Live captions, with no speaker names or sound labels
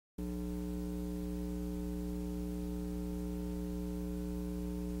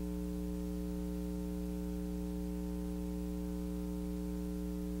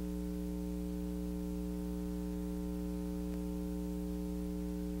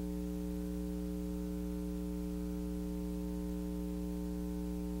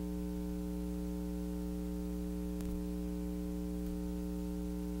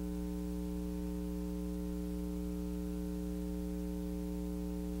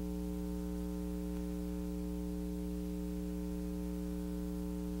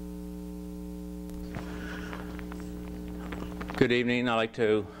Good evening. I'd like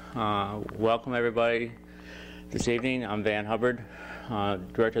to welcome everybody this evening. I'm Van Hubbard,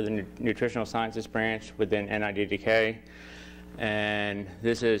 Director of the Nutritional Sciences Branch within NIDDK. And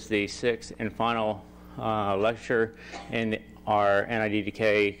this is the sixth and final lecture in our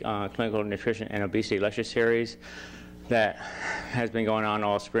NIDDK Clinical Nutrition and Obesity Lecture Series that has been going on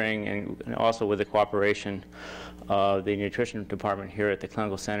all spring, and also with the cooperation of the Nutrition Department here at the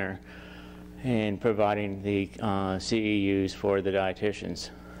Clinical Center in providing the CEUs for the dietitians.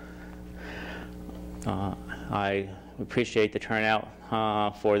 I appreciate the turnout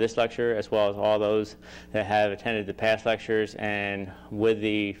for this lecture, as well as all those that have attended the past lectures, and with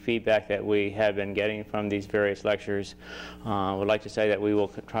the feedback that we have been getting from these various lectures, I would like to say that we will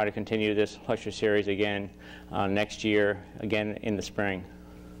try to continue this lecture series again next year, again in the spring.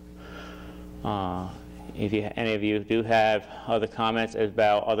 If any of you do have other comments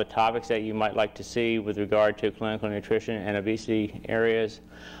about other topics that you might like to see with regard to clinical nutrition and obesity areas,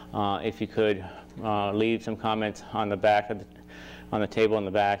 if you could leave some comments on the back of on the table in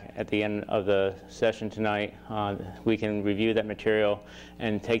the back at the end of the session tonight, we can review that material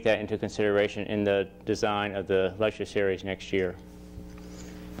and take that into consideration in the design of the lecture series next year.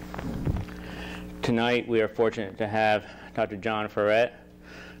 Tonight we are fortunate to have Dr. John Foreyt,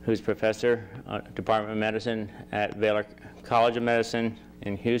 who's professor, Department of Medicine at Baylor College of Medicine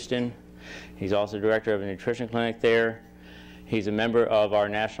in Houston. He's also director of a nutrition clinic there. He's a member of our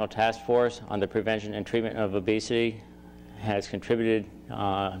National Task Force on the Prevention and Treatment of Obesity, has contributed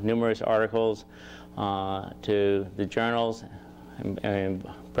numerous articles to the journals and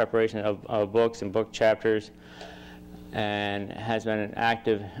preparation of books and book chapters, and has been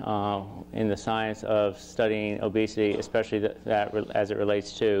active in the science of studying obesity, especially as it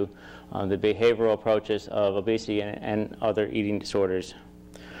relates to the behavioral approaches of obesity and other eating disorders.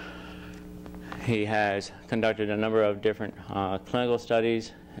 He has conducted a number of different clinical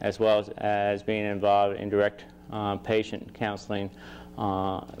studies, as well as being involved in direct patient counseling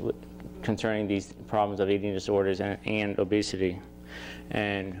concerning these problems of eating disorders and obesity.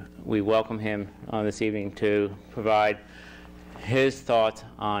 And we welcome him this evening to provide his thoughts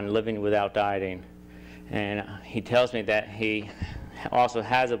on living without dieting. And he tells me that he also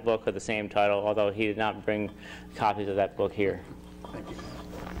has a book of the same title, although he did not bring copies of that book here. Thank you.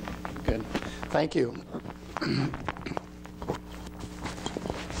 Good. Thank you.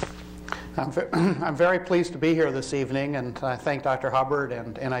 I'm very pleased to be here this evening, and I thank Dr. Hubbard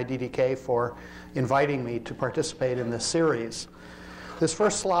and NIDDK for inviting me to participate in this series. This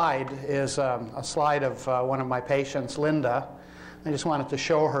first slide is a slide of one of my patients, Linda. I just wanted to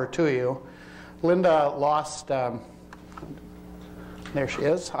show her to you. Linda lost, there she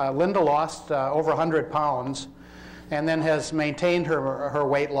is. Linda lost over 100 pounds and then has maintained her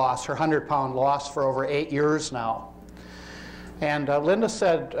weight loss, her 100-pound loss, for over 8 years now. And Linda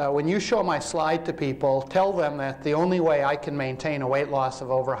said, when you show my slide to people, tell them that the only way I can maintain a weight loss of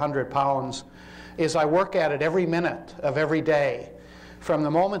over 100 pounds is I work at it every minute of every day. From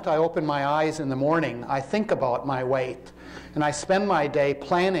the moment I open my eyes in the morning, I think about my weight, and I spend my day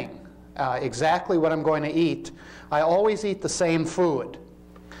planning exactly what I'm going to eat. I always eat the same food.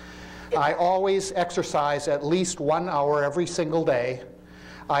 I always exercise at least 1 hour every single day.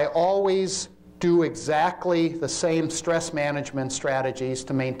 I always do exactly the same stress management strategies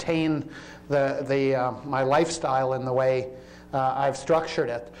to maintain my lifestyle in the way I've structured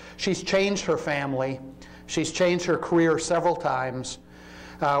it. She's changed her family. She's changed her career several times.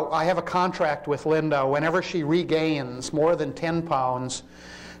 I have a contract with Linda. Whenever she regains more than 10 pounds,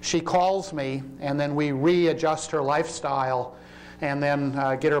 she calls me, and then we readjust her lifestyle and then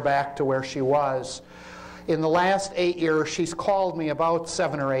get her back to where she was. In the last 8 years, she's called me about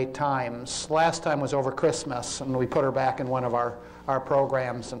 7 or 8 times. Last time was over Christmas, and we put her back in one of our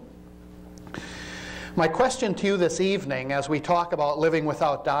programs. And my question to you this evening, as we talk about living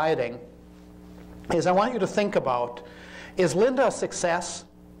without dieting, is I want you to think about, is Linda a success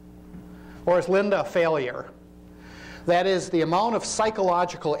or is Linda a failure? That is, the amount of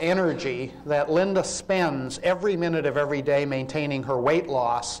psychological energy that Linda spends every minute of every day maintaining her weight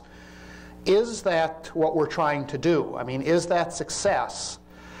loss, is that what we're trying to do? I mean, is that success?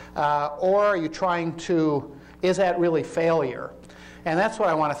 Or are you trying to, is that really failure? And that's what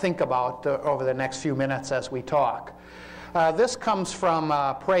I want to think about over the next few minutes as we talk. This comes from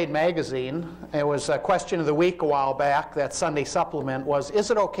Parade magazine. It was a question of the week a while back. That Sunday supplement was,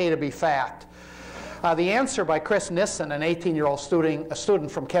 is it okay to be fat? The answer by Chris Nissen, an 18-year-old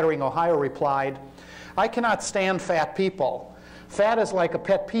student from Kettering, Ohio, replied, I cannot stand fat people. Fat is like a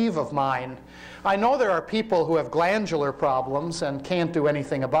pet peeve of mine. I know there are people who have glandular problems and can't do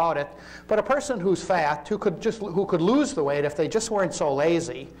anything about it, but a person who's fat, who could lose the weight if they just weren't so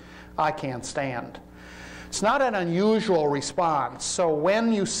lazy, I can't stand. It's not an unusual response. So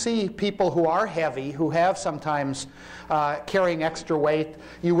when you see people who are heavy, who have sometimes carrying extra weight,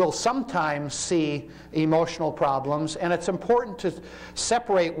 you will sometimes see emotional problems. And it's important to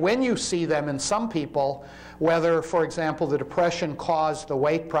separate when you see them in some people, whether, for example, the depression caused the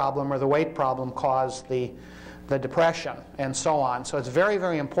weight problem or the weight problem caused the depression, and so on. So it's very,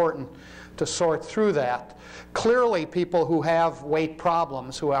 very important to sort through that. Clearly, people who have weight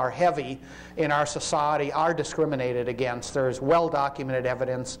problems, who are heavy in our society, are discriminated against. There's well-documented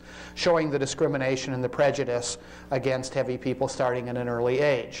evidence showing the discrimination and the prejudice against heavy people starting at an early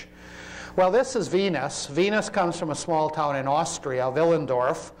age. Well, this is Venus. Venus comes from a small town in Austria,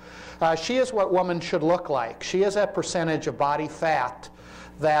 Willendorf. She is what women should look like. She is that percentage of body fat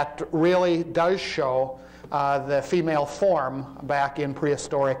that really does show the female form back in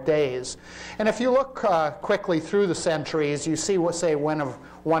prehistoric days. And if you look quickly through the centuries, you see, say, one of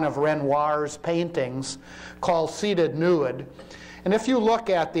Renoir's paintings called Seated Nude. And if you look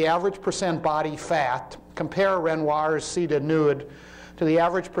at the average percent body fat, compare Renoir's Seated Nude to the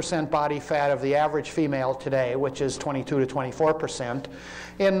average percent body fat of the average female today, which is 22 to 24%.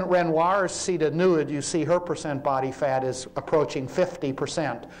 In Renoir's Seated Nude, you see her percent body fat is approaching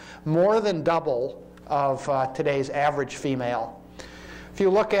 50%, more than double of today's average female. If you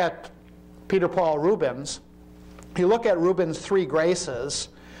look at Peter Paul Rubens, you look at Rubens' Three Graces,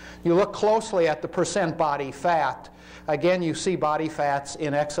 you look closely at the percent body fat, again you see body fats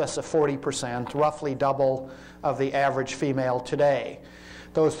in excess of 40%, roughly double of the average female today.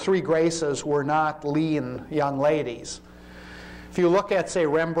 Those Three Graces were not lean young ladies. If you look at, say,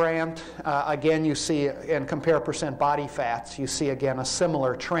 Rembrandt, again you see, and compare percent body fats, you see again a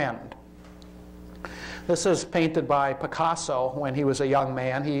similar trend. This is painted by Picasso when he was a young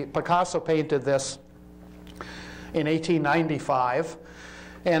man. Picasso painted this in 1895,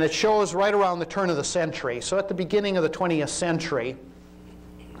 and it shows right around the turn of the century. So at the beginning of the 20th century,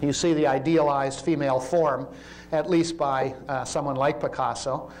 you see the idealized female form, at least by someone like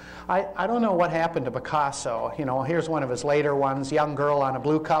Picasso. I don't know what happened to Picasso. You know, here's one of his later ones, young girl on a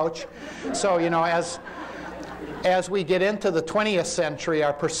blue couch. So, you know, as we get into the 20th century,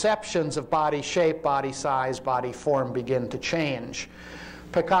 our perceptions of body shape, body size, body form begin to change.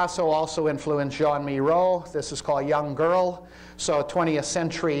 Picasso also influenced Jean Miro. This is called Young Girl. So 20th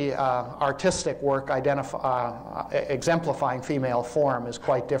century artistic work exemplifying female form is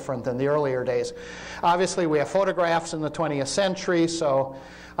quite different than the earlier days. Obviously, we have photographs in the 20th century. So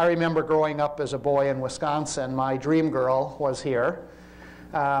I remember growing up as a boy in Wisconsin. My dream girl was here.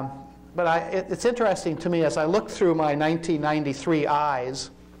 But it's interesting to me as I look through my 1993 eyes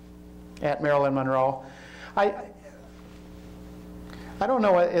at Marilyn Monroe, I don't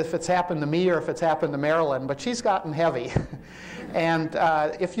know if it's happened to me or if it's happened to Marilyn, but she's gotten heavy. And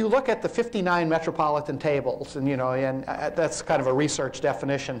if you look at the 59 metropolitan tables, and you know, and that's kind of a research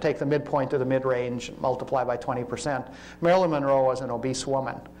definition, take the midpoint of the mid-range, multiply by 20%. Marilyn Monroe was an obese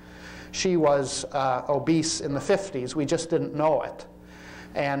woman. She was obese in the 50s. We just didn't know it.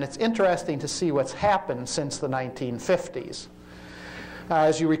 And it's interesting to see what's happened since the 1950s.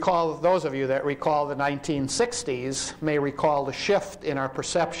 As you recall, those of you that recall the 1960s may recall the shift in our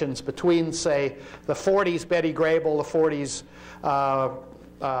perceptions between, say, the 40s Betty Grable, the 40s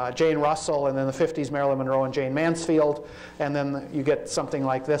Jane Russell, and then the 50s Marilyn Monroe and Jane Mansfield, and then you get something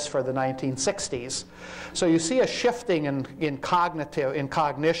like this for the 1960s. So you see a shifting in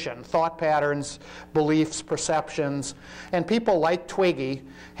cognition, thought patterns, beliefs, perceptions, and people like Twiggy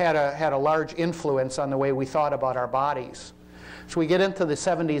had a large influence on the way we thought about our bodies. So we get into the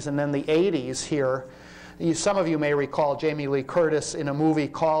 70s and then the 80s here. Some of you may recall Jamie Lee Curtis in a movie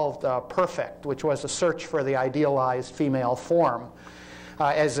called Perfect, which was a search for the idealized female form,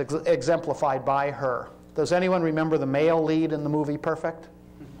 as exemplified by her. Does anyone remember the male lead in the movie Perfect?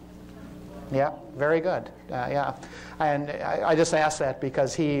 Yeah, very good. Yeah, and I just asked that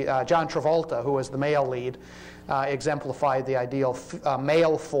because John Travolta, who was the male lead, exemplified the ideal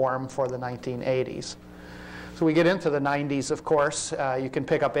male form for the 1980s. So we get into the 90s, of course. You can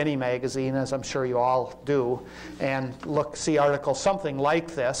pick up any magazine, as I'm sure you all do, and see articles something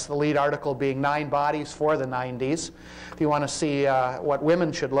like this, the lead article being 9 bodies for the 90s. If you want to see what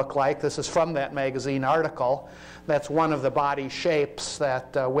women should look like, this is from that magazine article. That's one of the body shapes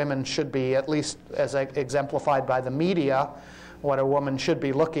that women should be, at least as exemplified by the media, what a woman should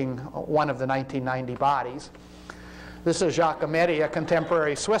be looking, one of the 1990 bodies. This is Giacometti, a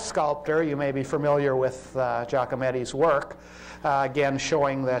contemporary Swiss sculptor. You may be familiar with Giacometti's work. again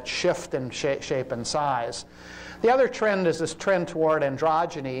showing that shift in shape and size. The other trend is this trend toward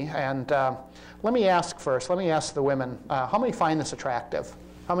androgyny, and let me ask the women, how many find this attractive?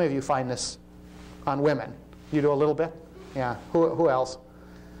 How many of you find this on women? You do a little bit? Yeah. Who else?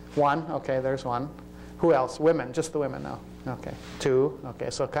 One? Okay, there's one. Who else? Women, just the women now. Okay. Two. Okay,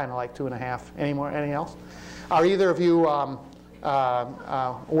 so kind of like 2.5. Any more? Anything else? Are either of you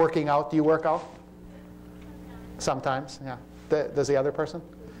working out? Do you work out? Sometimes, yeah. Does the other person?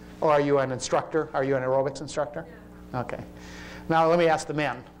 Or are you an instructor? Are you an aerobics instructor? Okay. Now let me ask the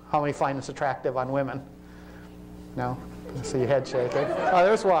men. How many find this attractive on women? No? I see your head shaking. Oh,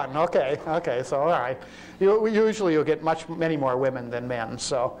 there's one. Okay. Okay. So all right. Usually you'll get many more women than men.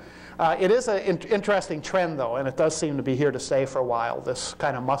 So it is an interesting trend, though, and it does seem to be here to stay for a while. This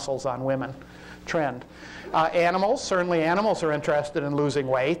kind of muscles on women trend. Animals, certainly animals are interested in losing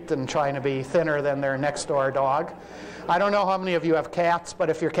weight and trying to be thinner than their next door dog. I don't know how many of you have cats, but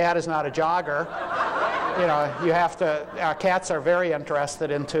if your cat is not a jogger, you know, you have to, cats are very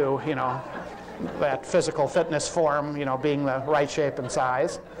interested into, you know, that physical fitness form, you know, being the right shape and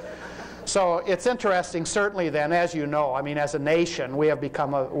size. So it's interesting, certainly then, as you know, I mean, as a nation, we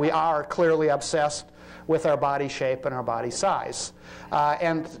are clearly obsessed with our body shape and our body size.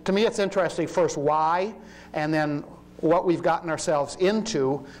 And to me, it's interesting first why, and then what we've gotten ourselves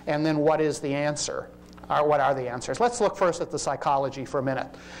into, and then what is the answer. What are the answers? Let's look first at the psychology for a minute.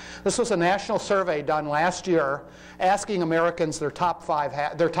 This was a national survey done last year asking Americans their top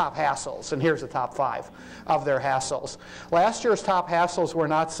hassles, and here's the top 5 of their hassles. Last year's top hassles were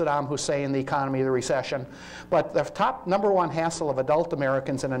not Saddam Hussein, the economy, the recession, but the top #1 hassle of adult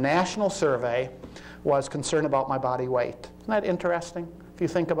Americans in a national survey was concern about my body weight. Isn't that interesting, if you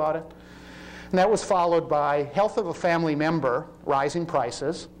think about it? And that was followed by health of a family member, rising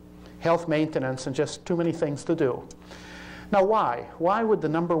prices, health maintenance, and just too many things to do. Now why? Why would the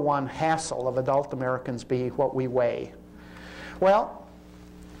 #1 hassle of adult Americans be what we weigh? Well,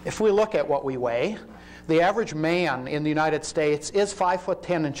 if we look at what we weigh, the average man in the United States is 5 foot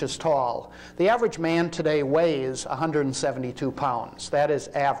 10 inches tall. The average man today weighs 172 pounds. That is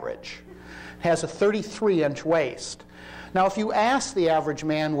average. Has a 33-inch waist. Now if you ask the average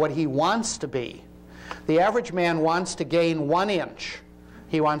man what he wants to be, the average man wants to gain 1 inch.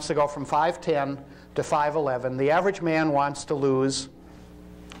 He wants to go from 5'10" to 5'11". The average man wants to lose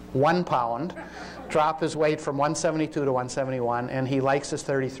 1 pound, drop his weight from 172 to 171, and he likes his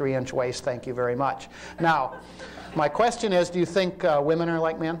 33-inch waist. Thank you very much. Now, my question is, do you think women are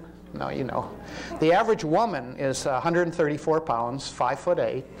like men? No, you know. The average woman is 134 pounds,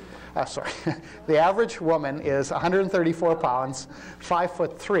 5'8". The average woman is 134 pounds,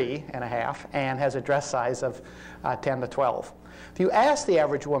 5'3.5", and has a dress size of 10 to 12. If you ask the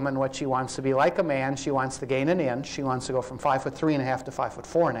average woman what she wants to be like a man, she wants to gain 1 inch. She wants to go from 5'3.5" to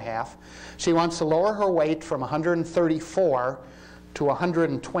 5'4.5". She wants to lower her weight from 134 to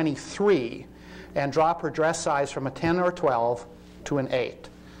 123 and drop her dress size from a 10 or 12 to an 8.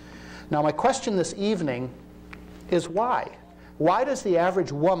 Now my question this evening is why? Why does the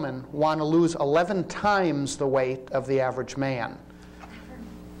average woman want to lose 11 times the weight of the average man?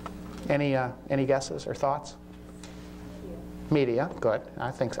 Any guesses or thoughts? Media, good. I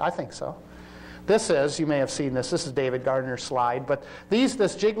think so. This is, you may have seen this is David Gardner's slide, but this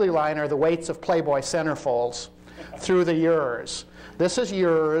jiggly line are the weights of Playboy centerfolds through the years. This is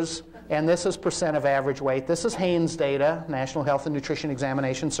years, and this is percent of average weight. This is Hanes data, National Health and Nutrition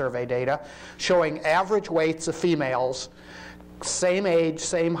Examination Survey data, showing average weights of females, same age,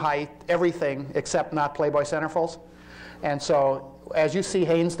 same height, everything except not Playboy centerfolds. And so as you see,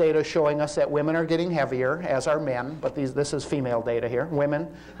 Hanes data showing us that women are getting heavier, as are men, but this is female data here.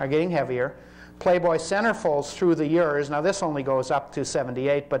 Women are getting heavier. Playboy centerfolds through the years, now this only goes up to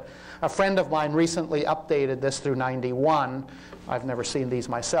 78, but a friend of mine recently updated this through 91. I've never seen these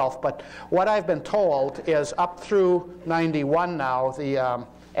myself, but what I've been told is up through 91 now, the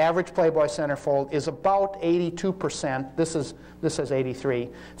average Playboy centerfold is about 82%. This says 83.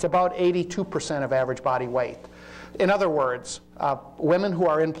 It's about 82% of average body weight. In other words, women who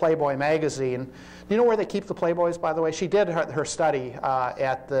are in Playboy magazine, do you know where they keep the Playboys, by the way? She did her study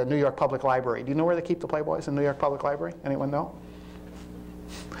at the New York Public Library. Do you know where they keep the Playboys in New York Public Library? Anyone know?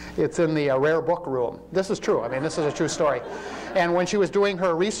 It's in the rare book room. This is true. I mean, this is a true story. And when she was doing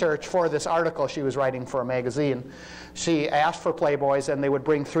her research for this article she was writing for a magazine, she asked for Playboys, and they would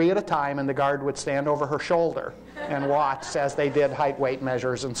bring 3 at a time, and the guard would stand over her shoulder and watch as they did height, weight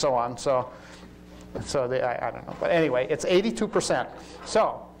measures, and so on. So I don't know. But anyway, it's 82%.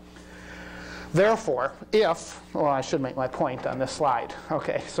 So therefore, well, I should make my point on this slide.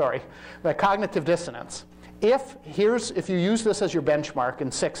 Okay, sorry. The cognitive dissonance. if you use this as your benchmark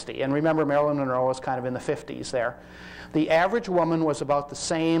in 60, and remember Marilyn Monroe was kind of in the 50s there, the average woman was about the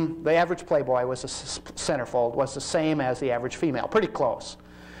same, the average Playboy was a centerfold, was the same as the average female, pretty close.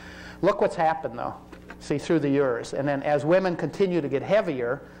 Look what's happened though, see, through the years. And then as women continue to get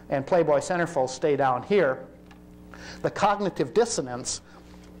heavier and Playboy centerfolds stay down here, the cognitive dissonance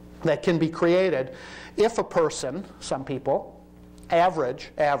that can be created if a person, some people,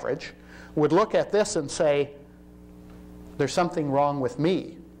 average, would look at this and say, there's something wrong with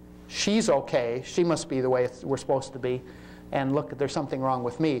me. She's okay, she must be the way we're supposed to be, and look, there's something wrong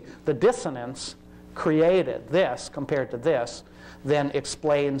with me. The dissonance created, this compared to this, then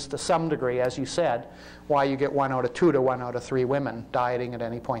explains to some degree, as you said, why you get 1 out of 2 to 1 out of 3 women dieting at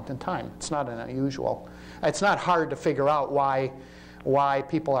any point in time. It's not unusual. It's not hard to figure out why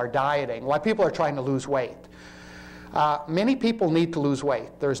people are dieting, why people are trying to lose weight. Many people need to lose weight.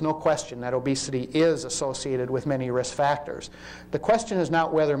 There's no question that obesity is associated with many risk factors. The question is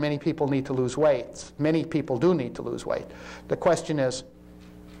not whether many people need to lose weight. Many people do need to lose weight. The question is,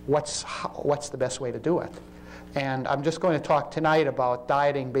 what's the best way to do it? And I'm just going to talk tonight about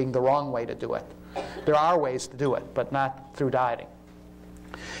dieting being the wrong way to do it. There are ways to do it, but not through dieting.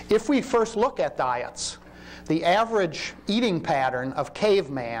 If we first look at diets, the average eating pattern of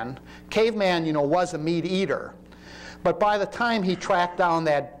caveman, was a meat eater. But by the time he tracked down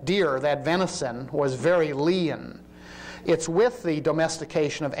that deer, that venison was very lean. It's with the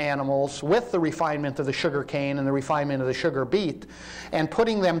domestication of animals, with the refinement of the sugar cane and the refinement of the sugar beet, and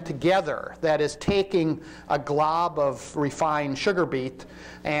putting them together, that is taking a glob of refined sugar beet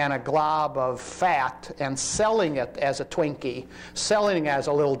and a glob of fat and selling it as a Twinkie, selling it as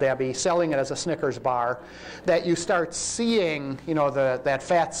a Little Debbie, selling it as a Snickers bar, that you start seeing, that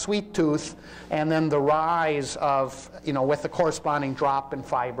fat sweet tooth and then the rise of, with the corresponding drop in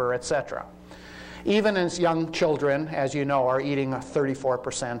fiber, etc. Even as young children, as you know, are eating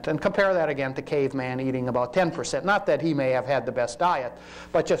 34%. And compare that again to caveman eating about 10%. Not that he may have had the best diet,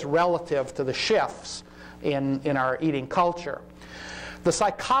 but just relative to the shifts in our eating culture. The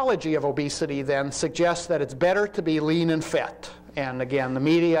psychology of obesity then suggests that it's better to be lean and fit. And again, the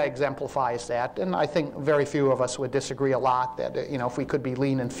media exemplifies that. And I think very few of us would disagree a lot that if we could be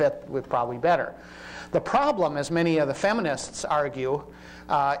lean and fit, we'd probably better. The problem, as many of the feminists argue,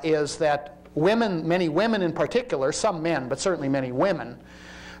 is that many women in particular, some men, but certainly many women,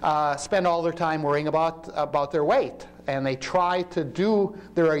 spend all their time worrying about their weight. And they try to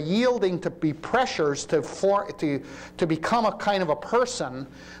they're yielding to be pressures to become a kind of a person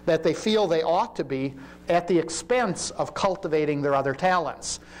that they feel they ought to be at the expense of cultivating their other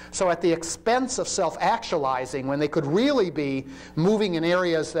talents. So at the expense of self-actualizing, when they could really be moving in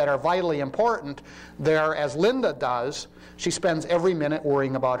areas that are vitally important, as Linda does, she spends every minute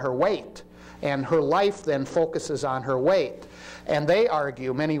worrying about her weight. And her life then focuses on her weight. And they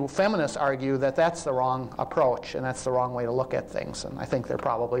argue, many feminists argue, that that's the wrong approach and that's the wrong way to look at things. And I think they're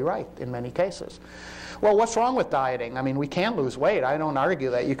probably right in many cases. Well, what's wrong with dieting? I mean, we can lose weight. I don't argue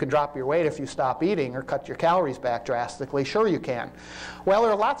that. You can drop your weight if you stop eating or cut your calories back drastically. Sure you can. Well,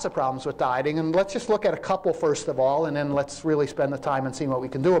 there are lots of problems with dieting, and let's just look at a couple first of all, and then let's really spend the time and see what we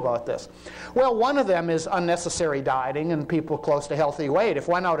can do about this. Well, one of them is unnecessary dieting and people close to healthy weight. If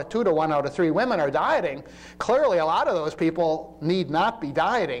 1 out of 2 to 1 out of 3 women are dieting, clearly a lot of those people need not be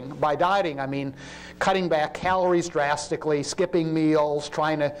dieting. By dieting, I mean cutting back calories drastically, skipping meals,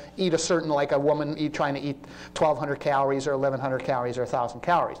 trying to eat a certain, like a woman trying to eat 1,200 calories or 1,100 calories or 1,000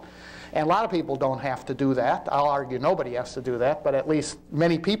 calories. And a lot of people don't have to do that. I'll argue nobody has to do that, but at least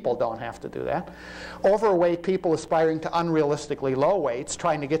many people don't have to do that. Overweight people aspiring to unrealistically low weights,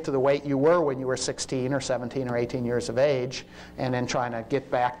 trying to get to the weight you were when you were 16 or 17 or 18 years of age, and then trying to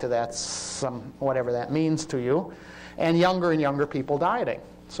get back to that, whatever that means to you. And younger people dieting.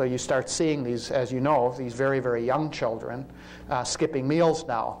 So you start seeing these, as you know, these very, very young children skipping meals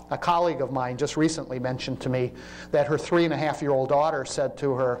now. A colleague of mine just recently mentioned to me that her 3.5-year-old daughter said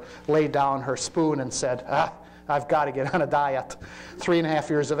to her, laid down her spoon and said, I've got to get on a diet. 3.5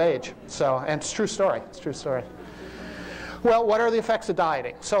 years of age. So, and it's a true story. It's a true story. Well, what are the effects of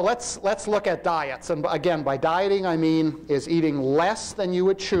dieting? So let's look at diets. And again, by dieting I mean is eating less than you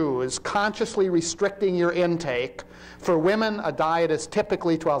would choose, consciously restricting your intake. For women, a diet is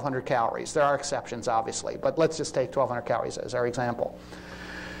typically 1,200 calories. There are exceptions, obviously, but let's just take 1,200 calories as our example.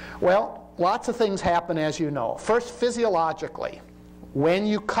 Well, lots of things happen, as you know. First, physiologically, when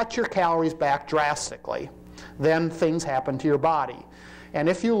you cut your calories back drastically, then things happen to your body. And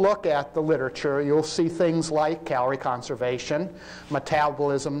if you look at the literature, you'll see things like calorie conservation,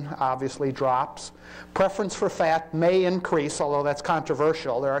 metabolism obviously drops, preference for fat may increase, although that's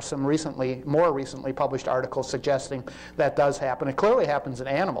controversial. There are some more recently published articles suggesting that does happen. It clearly happens in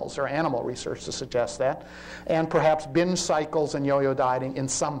animals. There are animal research to suggest that. And perhaps binge cycles and yo-yo dieting in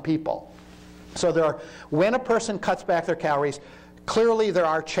some people. So when a person cuts back their calories, clearly there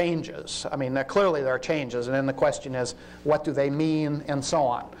are changes. I mean, clearly there are changes, and then the question is, what do they mean, and so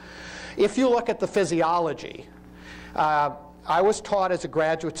on. If you look at the physiology, I was taught as a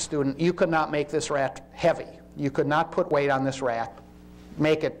graduate student, you could not make this rat heavy. You could not put weight on this rat,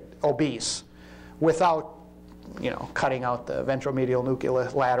 make it obese, without cutting out the ventromedial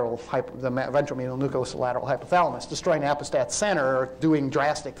nucleus lateral hypothalamus, destroying the apostat center, or doing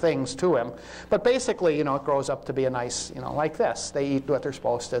drastic things to him. But basically, it grows up to be a nice, like this. They eat what they're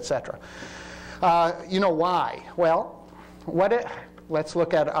supposed to, etc. Why? Well, let's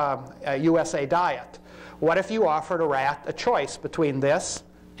look at a USA diet. What if you offered a rat a choice between this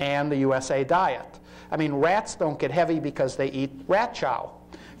and the USA diet? I mean, rats don't get heavy because they eat rat chow.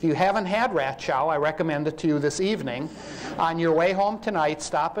 If you haven't had rat chow, I recommend it to you this evening. On your way home tonight,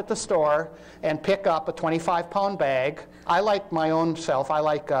 stop at the store and pick up a 25-pound bag. I like my own self. I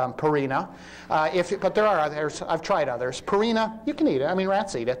like Purina. But there are others. I've tried others. Purina, you can eat it. I mean,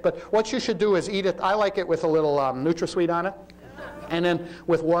 rats eat it. But what you should do is eat it. I like it with a little NutraSweet on it. And then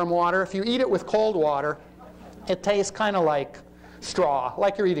with warm water. If you eat it with cold water, it tastes kind of like straw,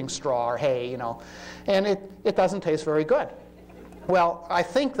 like you're eating straw or hay, And it doesn't taste very good. Well, I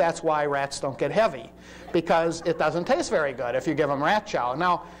think that's why rats don't get heavy, because it doesn't taste very good if you give them rat chow.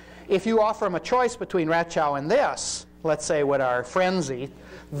 Now, if you offer them a choice between rat chow and this, let's say what our friends eat,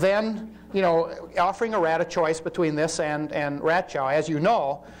 then offering a rat a choice between this and rat chow, as you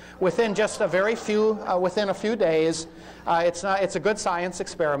know, within just within a few days, it's a good science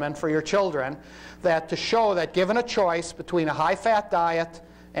experiment for your children to show that given a choice between a high-fat diet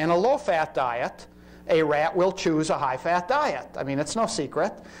and a low-fat diet, a rat will choose a high-fat diet. I mean, it's no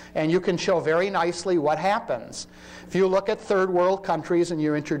secret. And you can show very nicely what happens. If you look at third world countries and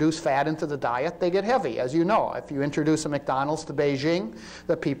you introduce fat into the diet, they get heavy, as you know. If you introduce a McDonald's to Beijing,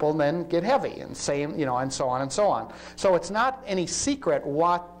 the people then get heavy, and and so on and so on. So it's not any secret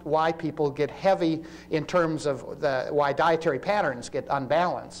why people get heavy in terms of why dietary patterns get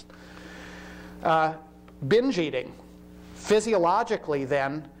unbalanced. Binge eating. Physiologically,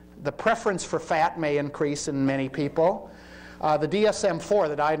 then, the preference for fat may increase in many people. The DSM-4,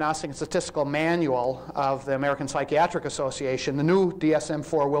 the Diagnostic and Statistical Manual of the American Psychiatric Association, the new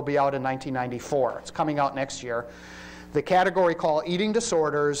DSM-4 will be out in 1994. It's coming out next year. The category called eating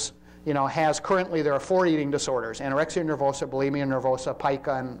disorders, there are 4 eating disorders: anorexia nervosa, bulimia nervosa,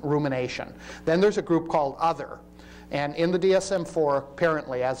 pica, and rumination. Then there's a group called other. And in the DSM-4,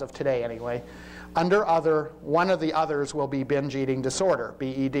 apparently, as of today anyway, under other, one of the others will be binge eating disorder,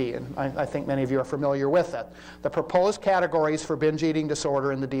 BED, and I think many of you are familiar with it. The proposed categories for binge eating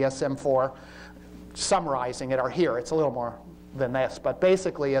disorder in the DSM-4, summarizing it, are here. It's a little more than this, but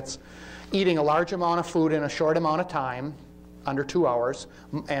basically it's eating a large amount of food in a short amount of time, under 2 hours,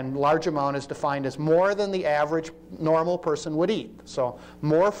 and large amount is defined as more than the average normal person would eat. So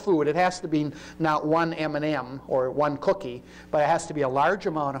more food. It has to be not one M&M or one cookie, but it has to be a large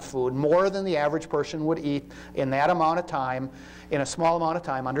amount of food, more than the average person would eat in that amount of time, in a small amount of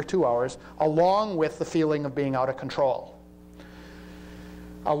time, under 2 hours, along with the feeling of being out of control.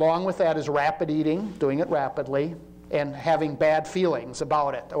 Along with that is rapid eating, doing it rapidly, and having bad feelings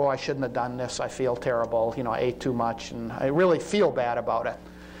about it. Oh, I shouldn't have done this. I feel terrible. I ate too much, and I really feel bad about it.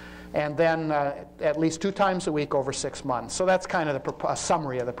 And then at least 2 times a week over 6 months. So that's kind of a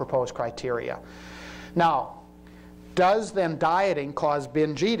summary of the proposed criteria. Now, does then dieting cause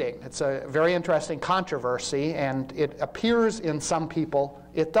binge eating? It's a very interesting controversy, and it appears in some people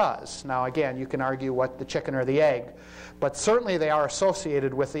it does. Now, again, you can argue what the chicken or the egg. But certainly they are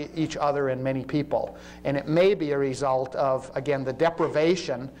associated with each other in many people. And it may be a result of, again, the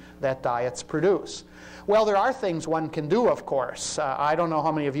deprivation that diets produce. Well, there are things one can do, of course. I don't know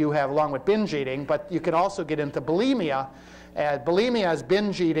how many of you have, along with binge eating, but you can also get into bulimia. Bulimia is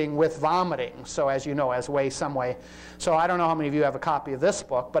binge eating with vomiting, so as you know, as some way. So I don't know how many of you have a copy of this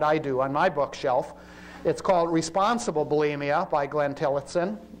book, but I do on my bookshelf. It's called Responsible Bulimia by Glenn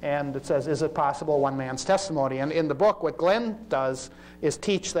Tillotson, and it says, is it possible? One man's testimony. And in the book, what Glenn does is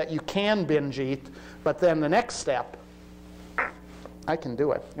teach that you can binge eat, but then the next step, I can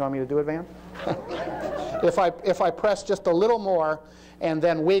do it. You want me to do it, Van? If I press just a little more and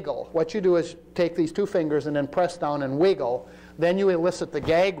then wiggle, what you do is take these 2 fingers and then press down and wiggle, then you elicit the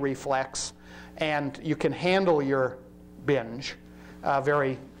gag reflex, and you can handle your binge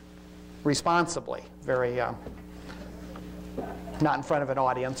very responsibly, very not in front of an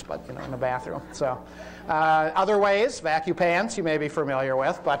audience, but in the bathroom. So other ways, vacuum pants you may be familiar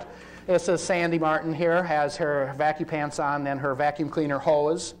with, but this is Sandy Martin here, has her vacuum pants on, then her vacuum cleaner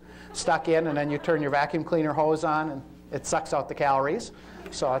hose stuck in, and then you turn your vacuum cleaner hose on and it sucks out the calories.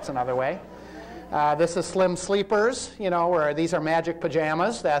 So that's another way. This is Slim Sleepers, where these are magic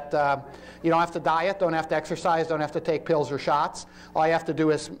pajamas that you don't have to diet, don't have to exercise, don't have to take pills or shots. All you have to do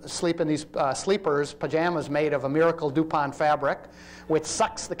is sleep in these sleepers, pajamas made of a miracle DuPont fabric, which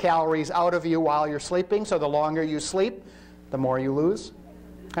sucks the calories out of you while you're sleeping. So the longer you sleep, the more you lose.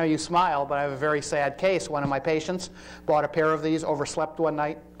 Now you smile, but I have a very sad case. One of my patients bought a pair of these, overslept one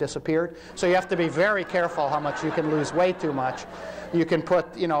night, disappeared. So you have to be very careful how much you can lose way too much. You can put,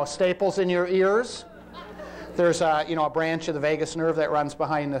 staples in your ears. There's a branch of the vagus nerve that runs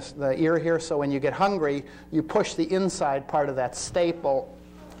behind the ear here. So when you get hungry, you push the inside part of that staple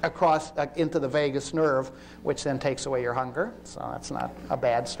across into the vagus nerve, which then takes away your hunger. So that's not a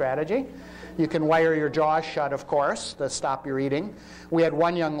bad strategy. You can wire your jaws shut, of course, to stop your eating. We had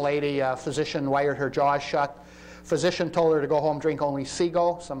one young lady, a physician wired her jaws shut. Physician told her to go home, drink only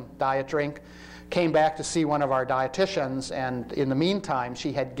Seago, some diet drink. Came back to see one of our dietitians, and in the meantime,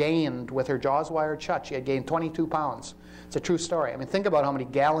 she had gained, with her jaws wired shut, she had gained 22 pounds. It's a true story. I mean, think about how many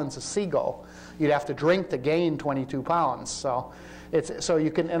gallons of Seago you'd have to drink to gain 22 pounds. So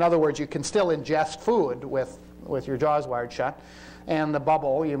you can, in other words, you can still ingest food with your jaws wired shut. And the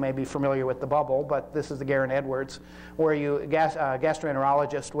bubble, you may be familiar with the bubble, but this is the Garen Edwards, where a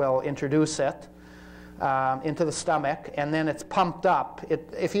gastroenterologist will introduce it into the stomach, and then it's pumped up.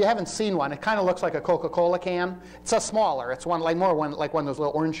 If you haven't seen one, it kind of looks like a Coca-Cola can. It's a smaller. It's like one of those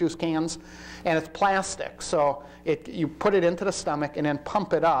little orange juice cans, and it's plastic. So you put it into the stomach and then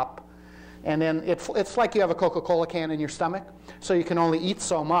pump it up, and then it's like you have a Coca-Cola can in your stomach. So you can only eat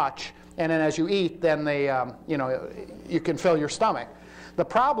so much. And then as you eat, then you can fill your stomach. The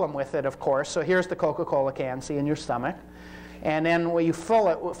problem with it, of course, so here's the Coca-Cola can, see, in your stomach. And then when you fill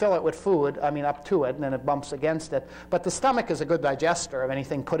it with food, up to it, and then it bumps against it. But the stomach is a good digester of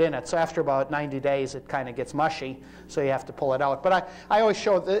anything put in it. So after about 90 days, it kind of gets mushy, so you have to pull it out. But I always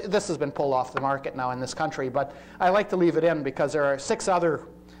show, this has been pulled off the market now in this country, but I like to leave it in because there are 6 other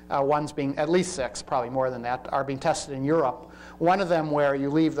ones being, at least 6, probably more than that, are being tested in Europe. One of them where you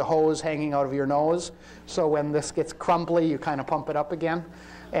leave the hose hanging out of your nose, so when this gets crumbly, you kind of pump it up again.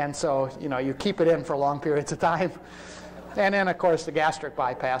 And so, you keep it in for long periods of time. And then, of course, the gastric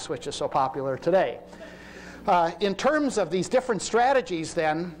bypass, which is so popular today. In terms of these different strategies,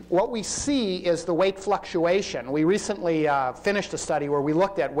 then, what we see is the weight fluctuation. We recently finished a study where we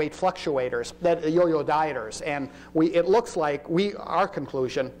looked at weight fluctuators, yo-yo dieters, and it looks like our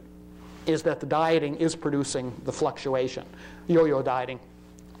conclusion is that the dieting is producing the fluctuation, yo-yo dieting,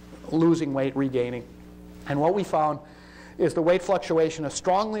 losing weight, regaining. And what we found is the weight fluctuation is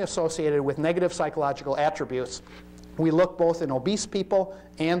strongly associated with negative psychological attributes. We look both in obese people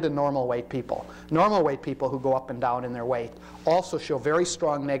and in normal weight people. Normal weight people who go up and down in their weight also show very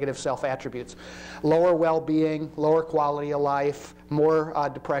strong negative self-attributes. Lower well-being, lower quality of life, more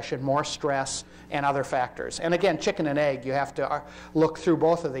depression, more stress, and other factors. And again, chicken and egg, you have to look through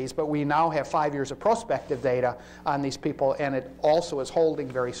both of these, but we now have 5 years of prospective data on these people, and it also is holding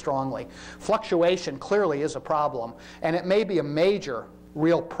very strongly. Fluctuation clearly is a problem, and it may be a major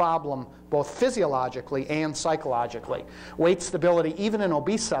real problem both physiologically and psychologically. Weight stability, even in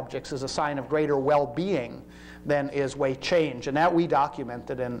obese subjects, is a sign of greater well-being than is weight change, and that we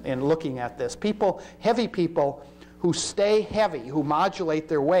documented in looking at this. Heavy people who stay heavy, who modulate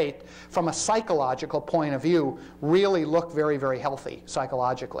their weight from a psychological point of view, really look very, very healthy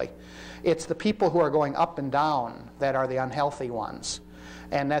psychologically. It's the people who are going up and down that are the unhealthy ones.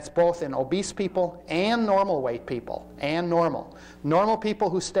 And that's both in obese people and normal weight people, and normal. Normal people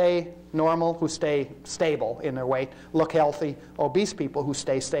who stay normal, who stay stable in their weight, look healthy. Obese people who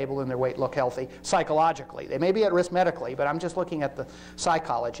stay stable in their weight look healthy psychologically. They may be at risk medically, but I'm just looking at the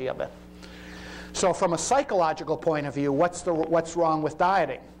psychology of it. So from a psychological point of view, what's wrong with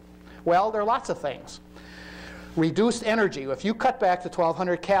dieting? Well, there are lots of things. Reduced energy. If you cut back to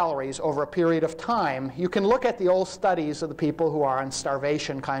 1,200 calories over a period of time, you can look at the old studies of the people who are on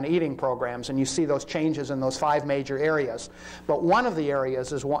starvation kind of eating programs, and you see those changes in those 5 major areas. But one of the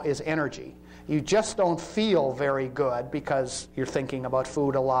areas is energy. You just don't feel very good because you're thinking about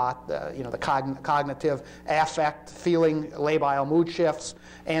food a lot, the cognitive, affect, feeling, labile mood shifts,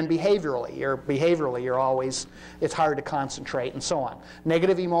 and behaviorally. You're always, it's hard to concentrate and so on.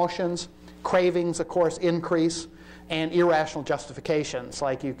 Negative emotions, cravings, of course, increase, and irrational justifications,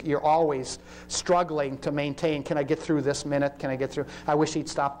 like you're always struggling to maintain, can I get through this minute, can I get through, I wish he'd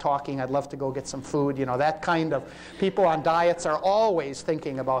stop talking, I'd love to go get some food, you know, that kind of, people on diets are always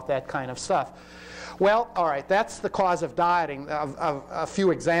thinking about that kind of stuff. Well, all right, that's the cause of dieting, of a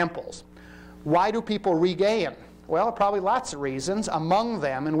few examples. Why do people regain? Well, probably lots of reasons. Among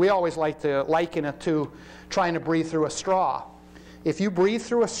them, and we always like to liken it to trying to breathe through a straw. If you breathe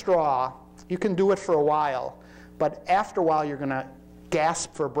through a straw, you can do it for a while, but after a while you're going to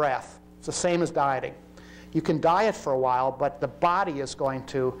gasp for breath. It's the same as dieting. You can diet for a while, but the body is going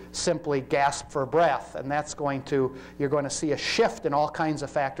to simply gasp for breath, and that's going to, you're going to see a shift in all kinds of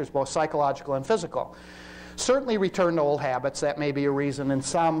factors, both psychological and physical. Certainly return to old habits, that may be a reason. In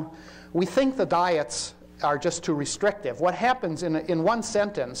some, we think the diets are just too restrictive. What happens in one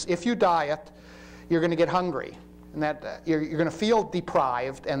sentence, if you diet, you're going to get hungry. And that you're going to feel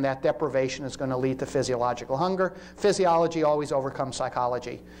deprived, and that deprivation is going to lead to physiological hunger. Physiology always overcomes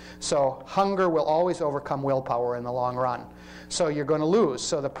psychology. So hunger will always overcome willpower in the long run. So you're going to lose.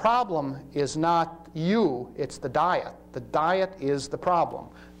 So the problem is not you, it's the diet. The diet is the problem.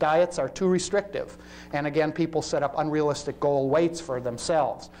 Diets are too restrictive. And again, people set up unrealistic goal weights for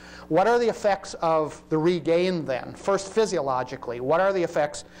themselves. What are the effects of the regain then? First, physiologically, what are the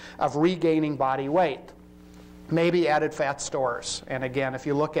effects of regaining body weight? Maybe added fat stores. And again, if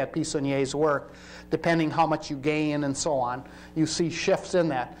you look at Pisonier's work, depending how much you gain and so on, you see shifts in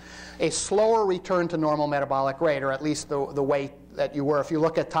that. A slower return to normal metabolic rate, or at least the weight that you were. If you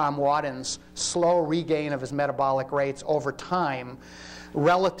look at Tom Wadden's slow regain of his metabolic rates over time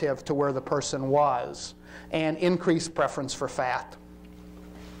relative to where the person was, and increased preference for fat.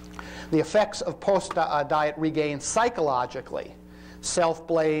 The effects of post-diet regain psychologically,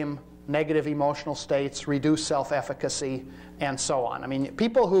 self-blame, negative emotional states, reduced self-efficacy, and so on. I mean,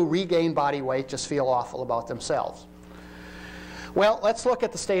 people who regain body weight just feel awful about themselves. Well, let's look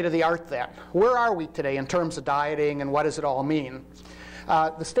at the state of the art then. Where are we today in terms of dieting, and what does it all mean?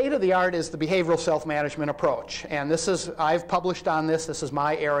 The state of the art is the behavioral self-management approach. And this is, I've published on this, this is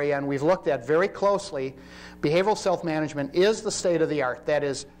my area, and we've looked at very closely. Behavioral self-management is the state of the art. That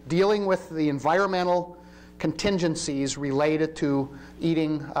is, dealing with the environmental contingencies related to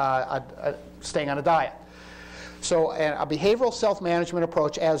eating, staying on a diet. So a behavioral self-management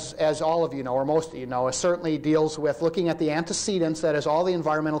approach, as all of you know, or most of you know, certainly deals with looking at the antecedents, that is all the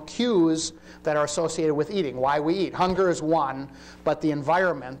environmental cues that are associated with eating, why we eat. Hunger is one, but the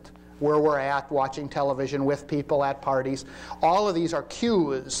environment, where we're at, watching television with people at parties, all of these are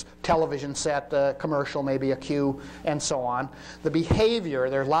cues. Television set, commercial may be a cue, and so on. The behavior,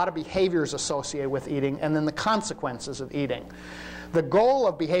 there are a lot of behaviors associated with eating, and then the consequences of eating. The goal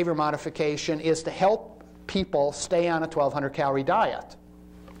of behavior modification is to help people stay on a 1,200 calorie diet,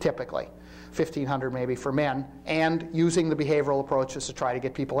 typically. 1,500 maybe for men, and using the behavioral approaches to try to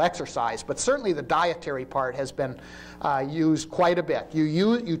get people exercise. But certainly the dietary part has been used quite a bit. You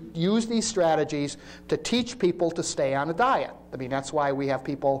use these strategies to teach people to stay on a diet. I mean, that's why we have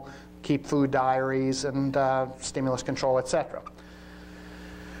people keep food diaries and stimulus control, etc.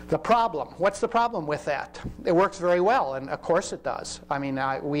 The problem, what's the problem with that? It works very well, and of course it does. I mean,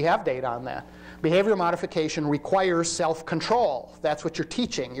 we have data on that. Behavior modification requires self-control. That's what you're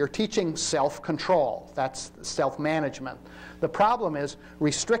teaching. You're teaching self-control. That's self-management. The problem is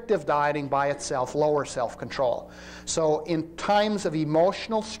restrictive dieting by itself lowers self-control. So in times of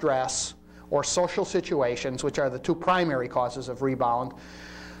emotional stress or social situations, which are the two primary causes of rebound,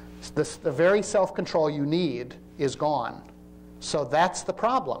 the very self-control you need is gone. So that's the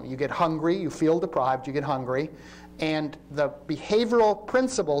problem. You get hungry, you feel deprived, you get hungry, and the behavioral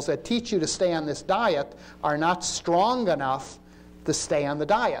principles that teach you to stay on this diet are not strong enough to stay on the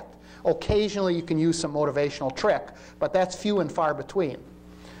diet. Occasionally you can use some motivational trick, but that's few and far between.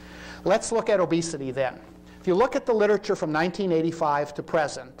 Let's look at obesity then. If you look at the literature from 1985 to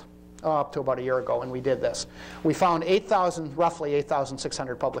present, up to about a year ago when we did this, we found roughly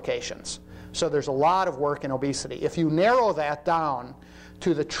 8,600 publications. So there's a lot of work in obesity. If you narrow that down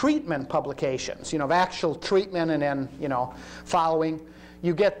to the treatment publications, of actual treatment and then, following,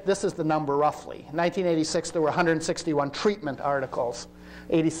 you get, this is the number roughly. In 1986, there were 161 treatment articles,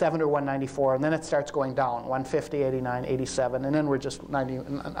 87 to 194, and then it starts going down, 150, 89, 87, and then we're just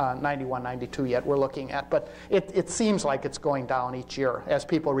 91, 92 yet we're looking at. But it seems like it's going down each year as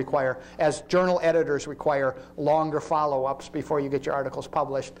people require, as journal editors require longer follow-ups before you get your articles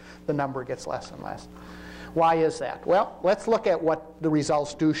published, the number gets less and less. Why is that? Well, let's look at what the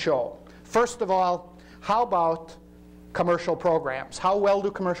results do show. First of all, how about commercial programs? How well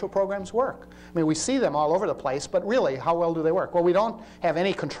do commercial programs work? I mean, we see them all over the place, but really, how well do they work? Well, we don't have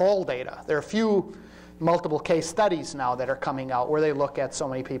any control data. There are a few, multiple case studies now that are coming out where they look at so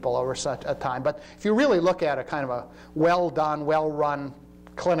many people over such a time. But if you really look at a kind of a well-done, well-run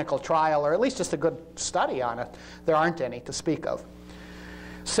clinical trial, or at least just a good study on it, there aren't any to speak of.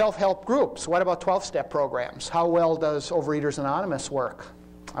 Self-help groups. What about 12-step programs? How well does Overeaters Anonymous work?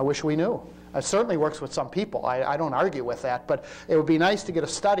 I wish we knew. It certainly works with some people. I don't argue with that, but it would be nice to get a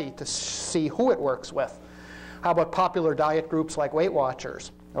study to see who it works with. How about popular diet groups like Weight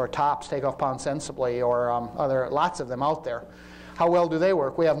Watchers, or TOPS, Take Off Pounds Sensibly, or lots of them out there? How well do they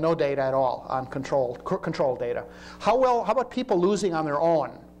work? We have no data at all on control data. How about people losing on their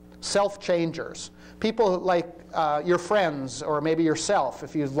own? Self-changers. People like your friends, or maybe yourself,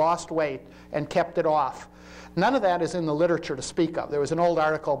 if you've lost weight and kept it off. None of that is in the literature to speak of. There was an old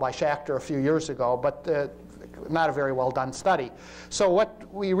article by Schachter a few years ago, but not a very well done study. So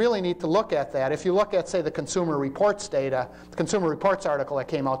what we really need to look at that, if you look at, say, the Consumer Reports data, the Consumer Reports article that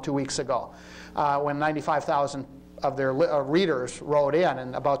came out 2 weeks ago, when 95,000 of their readers wrote in,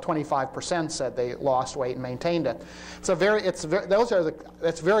 and about 25% said they lost weight and maintained it.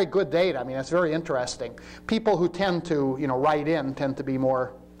 That's very good data. I mean, it's very interesting. People who tend to, write in tend to be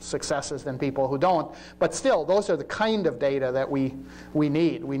more successes than people who don't. But still, those are the kind of data that we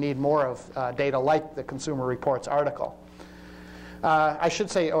need. We need more of data like the Consumer Reports article. I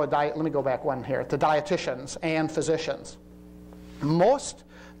should say, let me go back one here, to dietitians and physicians.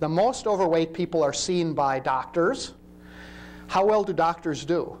 The most overweight people are seen by doctors. How well do doctors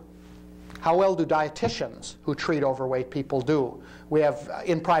do? How well do dietitians who treat overweight people do? We have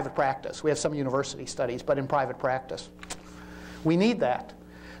in private practice. We have some university studies, but in private practice. We need that.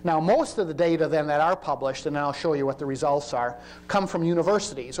 Now, most of the data then that are published, and I'll show you what the results are, come from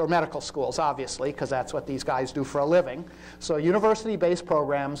universities or medical schools, obviously, because that's what these guys do for a living. So university-based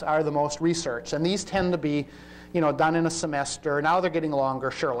programs are the most researched, and these tend to be done in a semester. Now they're getting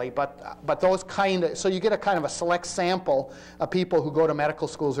longer, surely, but those so you get a kind of a select sample of people who go to medical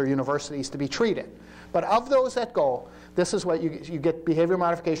schools or universities to be treated. But of those that go, this is what you get: behavior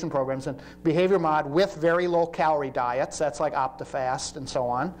modification programs and behavior mod with very low calorie diets. That's like OptiFast and so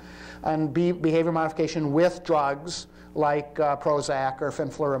on, and behavior modification with drugs like Prozac or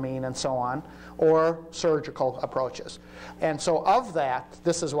fenfluramine and so on, or surgical approaches. And so of that,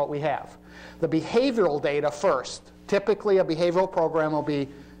 this is what we have. The behavioral data first. Typically, a behavioral program will be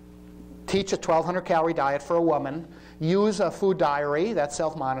teach a 1,200 calorie diet for a woman, use a food diary, that's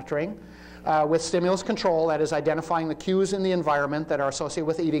self-monitoring, with stimulus control, that is identifying the cues in the environment that are associated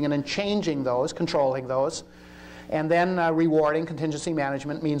with eating and then changing those, controlling those. And then rewarding, contingency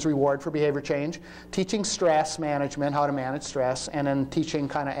management means reward for behavior change. Teaching stress management, how to manage stress, and then teaching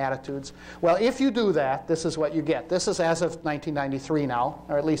kind of attitudes. Well, if you do that, this is what you get. This is as of 1993 now,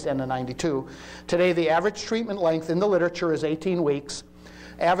 or at least end of 92. Today, the average treatment length in the literature is 18 weeks.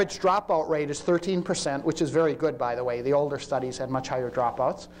 Average dropout rate is 13%, which is very good, by the way. The older studies had much higher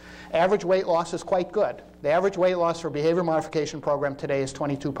dropouts. Average weight loss is quite good. The average weight loss for behavior modification program today is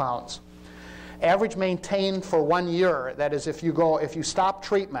 22 pounds. Average maintained for 1 year, that is if you stop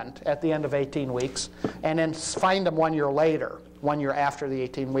treatment at the end of 18 weeks and then find them 1 year later, 1 year after the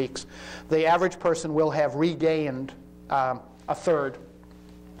 18 weeks, the average person will have regained a third.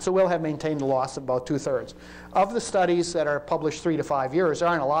 So we'll have maintained a loss of about 2/3. Of the studies that are published 3 to 5 years, there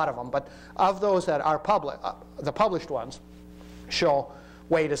aren't a lot of them, but of those that are the published ones show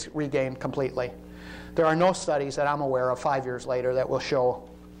weight is regained completely. There are no studies that I'm aware of 5 years later that will show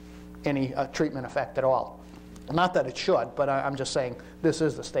any treatment effect at all. Not that it should, but I'm just saying this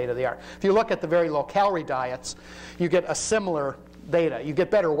is the state of the art. If you look at the very low calorie diets, you get a similar data. You get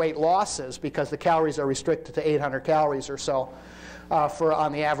better weight losses because the calories are restricted to 800 calories or so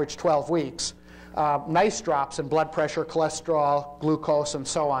on the average 12 weeks. Nice drops in blood pressure, cholesterol, glucose, and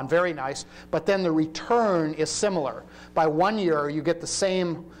so on. Very nice. But then the return is similar. By 1 year, you get the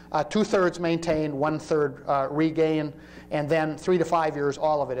same 2/3 maintained, 1/3 regain, and then 3 to 5 years,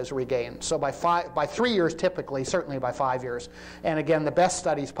 all of it is regained. So by 3 years, typically, certainly by 5 years. And again, the best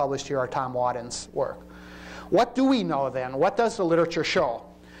studies published here are Tom Wadden's work. What do we know then? What does the literature show?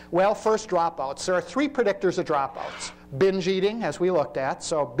 Well, first, dropouts. There are 3 predictors of dropouts. Binge eating, as we looked at.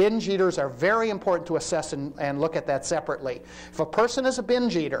 So binge eaters are very important to assess and look at that separately. If a person is a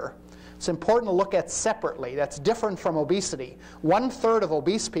binge eater, it's important to look at separately. That's different from obesity. 1/3 of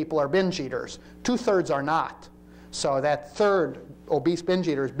obese people are binge eaters. 2/3 are not. So that third, obese binge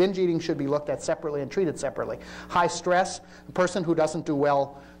eaters, binge eating should be looked at separately and treated separately. High stress, a person who doesn't do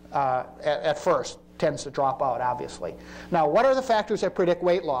well at first tends to drop out, obviously. Now, what are the factors that predict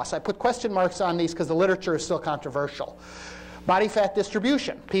weight loss? I put question marks on these because the literature is still controversial. Body fat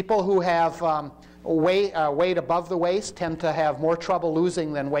distribution. People who have weight above the waist tend to have more trouble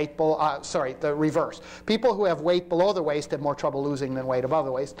losing than weight below, the reverse. People who have weight below the waist have more trouble losing than weight above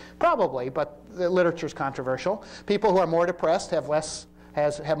the waist. Probably, but the literature is controversial. People who are more depressed have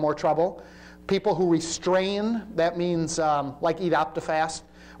more trouble. People who restrain, that means like eat Optifast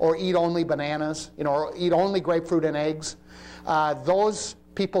or eat only bananas, or eat only grapefruit and eggs. Those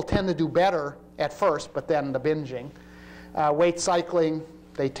people tend to do better at first, but then the binging. Weight cycling,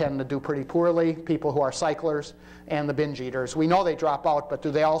 they tend to do pretty poorly, people who are cyclers, and the binge eaters. We know they drop out, but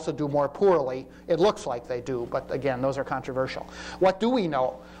do they also do more poorly? It looks like they do, but again, those are controversial. What do we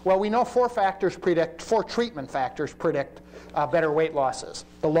know? Well, we know four treatment factors predict better weight losses.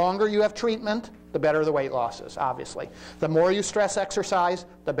 The longer you have treatment, the better the weight losses, obviously. The more you stress exercise,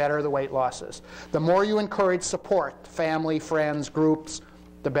 the better the weight losses. The more you encourage support, family, friends, groups,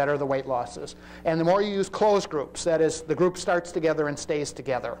 the better the weight losses. And the more you use closed groups, that is, the group starts together and stays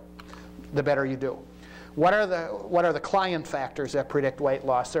together, the better you do. What are the client factors that predict weight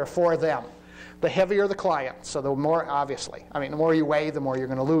loss? There are four of them. The heavier the client, so the more, obviously, the more you weigh, the more you're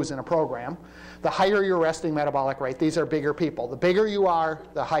going to lose in a program. The higher your resting metabolic rate. These are bigger people. The bigger you are,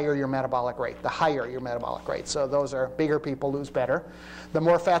 the higher your metabolic rate. The higher your metabolic rate. So those are bigger people lose better. The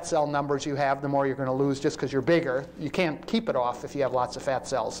more fat cell numbers you have, the more you're going to lose just because you're bigger. You can't keep it off if you have lots of fat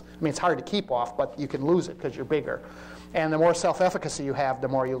cells. It's hard to keep off, but you can lose it because you're bigger. And the more self-efficacy you have, the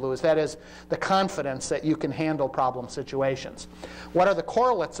more you lose. That is the confidence that you can handle problem situations. What are the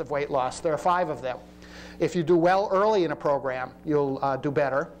correlates of weight loss? There are 5 of them. If you do well early in a program, you'll do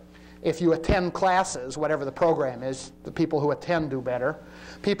better. If you attend classes, whatever the program is, the people who attend do better.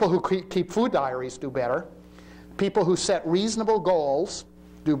 People who keep food diaries do better. People who set reasonable goals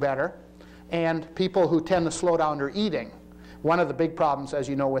do better. And people who tend to slow down their eating. One of the big problems, as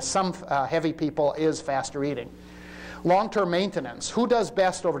you know, with some heavy people is faster eating. Long-term maintenance. Who does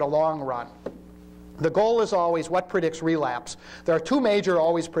best over the long run? The goal is always what predicts relapse. There are 2 major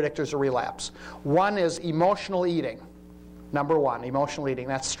always predictors of relapse. One is emotional eating. Number 1, emotional eating,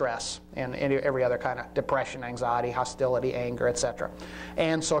 that's stress, and every other kind of depression, anxiety, hostility, anger, etc.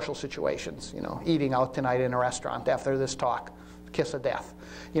 And social situations, eating out tonight in a restaurant after this talk, kiss of death.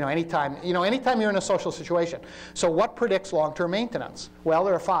 Anytime you're in a social situation. So what predicts long-term maintenance? Well,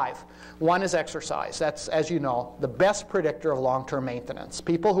 there are 5. One is exercise. That's, as you know, the best predictor of long-term maintenance.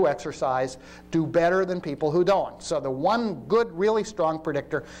 People who exercise do better than people who don't. So the one good, really strong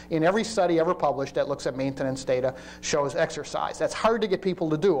predictor in every study ever published that looks at maintenance data shows exercise. That's hard to get people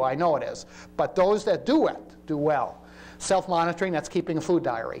to do, I know it is. But those that do it, do well. Self-monitoring, that's keeping a food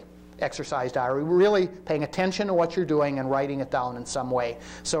diary. Exercise diary, really paying attention to what you're doing and writing it down in some way.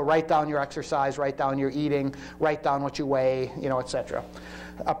 So write down your exercise, write down your eating, write down what you weigh, etc.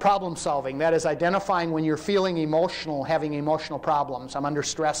 Problem solving, that is identifying when you're feeling emotional, having emotional problems. I'm under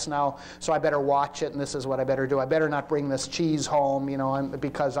stress now, so I better watch it, and this is what I better do. I better not bring this cheese home,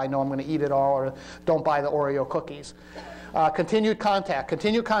 because I know I'm going to eat it all, or don't buy the Oreo cookies. Continued contact.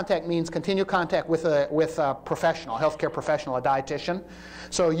 Continued contact means continued contact with a professional, healthcare professional, a dietitian.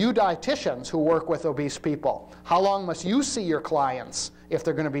 So you dietitians who work with obese people, how long must you see your clients if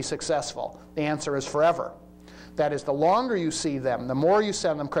they're going to be successful? The answer is forever. That is, the longer you see them, the more you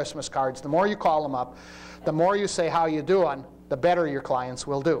send them Christmas cards, the more you call them up, the more you say, how you doing, the better your clients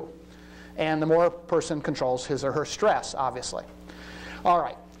will do. And the more a person controls his or her stress, obviously. All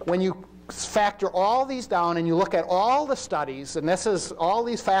right, when you factor all these down and you look at all the studies, and this is all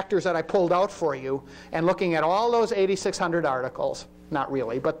these factors that I pulled out for you, and looking at all those 8,600 articles, not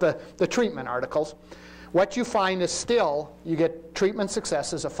really, but the treatment articles, what you find is still you get treatment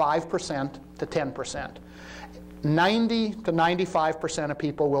successes of 5% to 10%. 90 to 95% of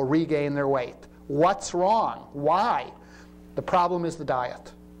people will regain their weight. What's wrong? Why? The problem is the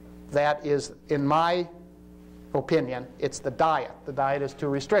diet. That is, in my opinion, it's the diet. The diet is too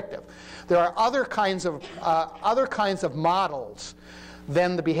restrictive. There are other kinds of models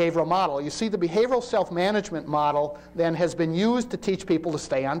than the behavioral model. You see, the behavioral self-management model then has been used to teach people to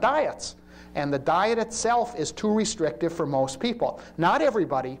stay on diets. And the diet itself is too restrictive for most people. Not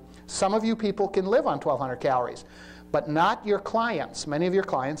everybody. Some of you people can live on 1,200 calories, but not your clients. Many of your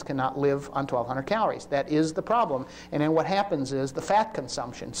clients cannot live on 1,200 calories. That is the problem. And then what happens is the fat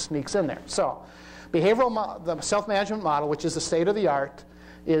consumption sneaks in there. So the self-management model, which is the state of the art,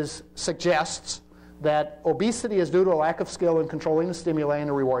 suggests that obesity is due to a lack of skill in controlling the stimuli and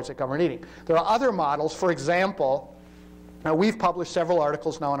the rewards that govern eating. There are other models. For example, we've published several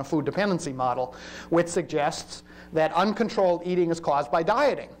articles now on a food dependency model, which suggests that uncontrolled eating is caused by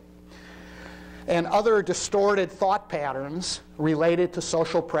dieting. And other distorted thought patterns related to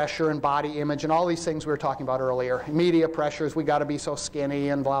social pressure and body image and all these things we were talking about earlier. Media pressures, we got to be so skinny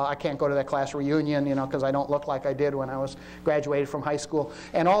and blah, I can't go to that class reunion, you know, because I don't look like I did when I was graduated from high school,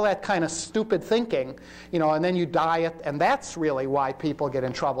 and all that kind of stupid thinking, you know, and then you diet, and that's really why people get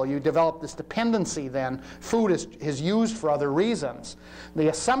in trouble. You develop this dependency then. Food is used for other reasons. The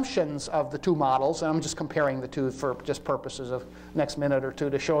assumptions of the two models, and I'm just comparing the two for just purposes of next minute or two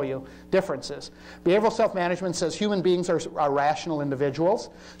to show you differences. Behavioral self-management says human beings are rational individuals.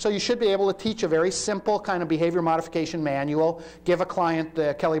 So you should be able to teach a very simple kind of behavior modification manual, give a client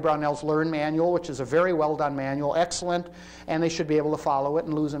Kelly Brownell's Learn manual, which is a very well done manual, excellent, and they should be able to follow it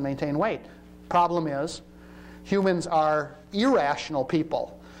and lose and maintain weight. Problem is, humans are irrational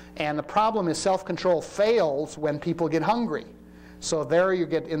people, and the problem is self-control fails when people get hungry. So there you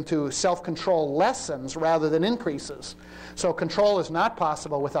get into self-control lessens rather than increases. So control is not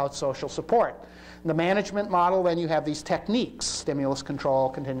possible without social support. In the management model, then you have these techniques: stimulus control,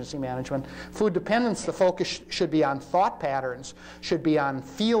 contingency management. Food dependence, the focus should be on thought patterns, should be on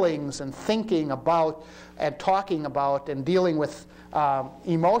feelings and thinking about and talking about and dealing with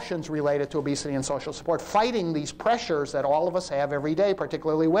emotions related to obesity and social support, fighting these pressures that all of us have every day,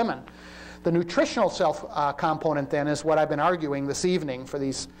 particularly women. The nutritional self-component then is what I've been arguing this evening for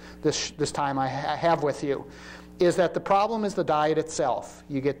this time I have with you, is that the problem is the diet itself.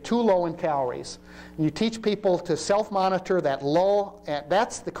 You get too low in calories. You teach people to self-monitor that low, and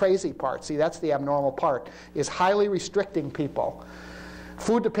that's the crazy part. See, that's the abnormal part, is highly restricting people.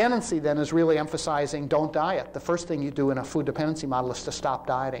 Food dependency then is really emphasizing don't diet. The first thing you do in a food dependency model is to stop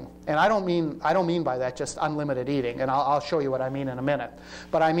dieting. And I don't mean by that just unlimited eating, and I'll show you what I mean in a minute.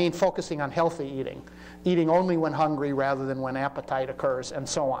 But I mean focusing on healthy eating, eating only when hungry rather than when appetite occurs, and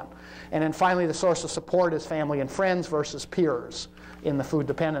so on. And then finally, the source of support is family and friends versus peers in the food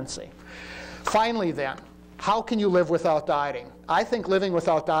dependency. Finally then, how can you live without dieting? I think living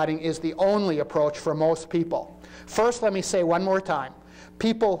without dieting is the only approach for most people. First, let me say one more time,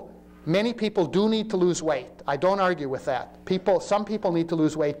 many people do need to lose weight. I don't argue with that. Some people need to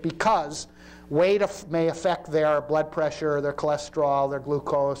lose weight because weight may affect their blood pressure, their cholesterol, their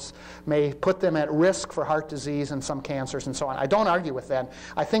glucose, may put them at risk for heart disease and some cancers and so on. I don't argue with that.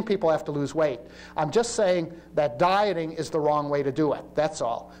 I think people have to lose weight. I'm just saying that dieting is the wrong way to do it. That's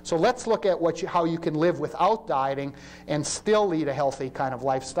all. So let's look at how you can live without dieting and still lead a healthy kind of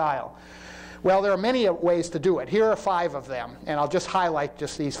lifestyle. Well, there are many ways to do it. Here are 5 of them, and I'll just highlight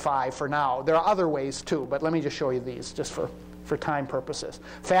just these 5 for now. There are other ways too, but let me just show you these just for time purposes.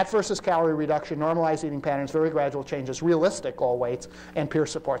 Fat versus calorie reduction, normalized eating patterns, very gradual changes, realistic all weights, and peer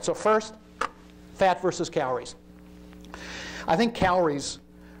support. So first, fat versus calories. I think calories,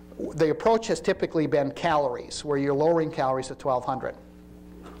 the approach has typically been calories, where you're lowering calories to 1,200.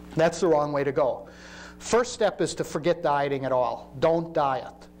 That's the wrong way to go. First step is to forget dieting at all. Don't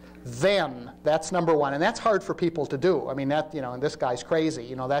diet. Then, that's number one, and that's hard for people to do. I mean, that, you know, this guy's crazy,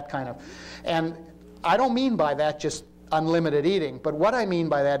 you know, that kind of. And I don't mean by that just unlimited eating, but what I mean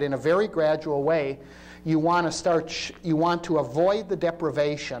by that in a very gradual way, you want to avoid the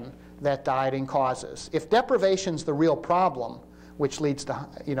deprivation that dieting causes. If deprivation's the real problem, which leads to,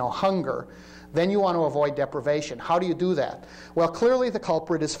 you know, hunger, then you want to avoid deprivation. How do you do that? Well, clearly the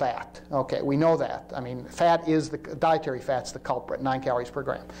culprit is fat. Okay, we know that. I mean, dietary fat's the culprit, 9 calories per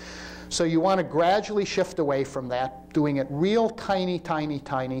gram. So you want to gradually shift away from that, doing it real tiny, tiny,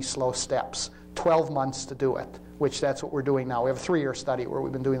 tiny, slow steps. 12 months to do it, which that's what we're doing now. We have a 3-year study where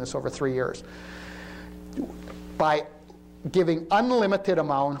we've been doing this over 3 years. By giving unlimited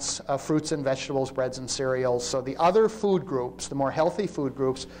amounts of fruits and vegetables, breads and cereals, so the other food groups, the more healthy food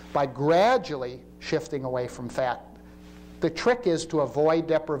groups, by gradually shifting away from fat. The trick is to avoid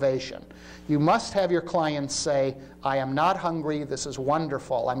deprivation. You must have your clients say, I am not hungry, this is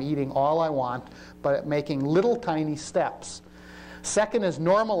wonderful, I'm eating all I want, but making little tiny steps. Second is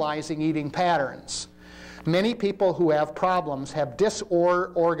normalizing eating patterns. Many people who have problems have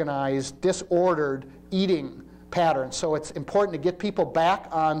disorganized, disordered eating patterns. So it's important to get people back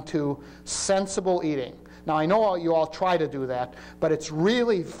onto sensible eating. Now, I know you all try to do that, but it's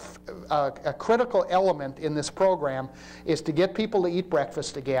really a critical element in this program is to get people to eat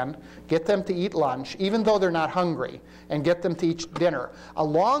breakfast again, get them to eat lunch, even though they're not hungry, and get them to eat dinner.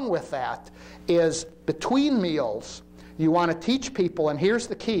 Along with that is between meals, you want to teach people, and here's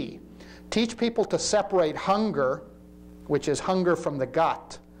the key, teach people to separate hunger, which is hunger from the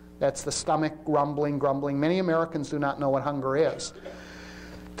gut. That's the stomach grumbling. Many Americans do not know what hunger is.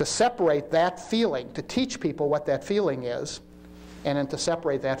 To separate that feeling, to teach people what that feeling is, and then to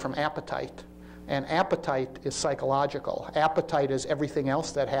separate that from appetite. And appetite is psychological. Appetite is everything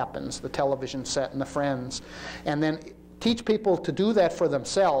else that happens, the television set and the friends. And then teach people to do that for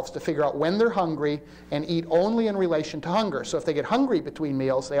themselves, to figure out when they're hungry and eat only in relation to hunger. So if they get hungry between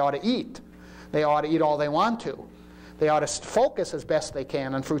meals, they ought to eat. They ought to eat all they want to. They ought to focus as best they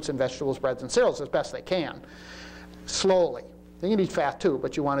can on fruits and vegetables, breads and cereals as best they can. Slowly. They can eat fat too,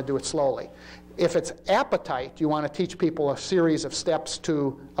 but you want to do it slowly. If it's appetite, you want to teach people a series of steps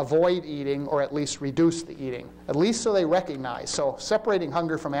to avoid eating or at least reduce the eating, at least so they recognize. So separating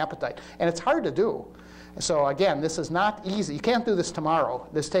hunger from appetite. And it's hard to do. So again, this is not easy. You can't do this tomorrow.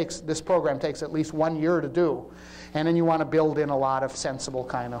 This program takes at least 1 year to do. And then you want to build in a lot of sensible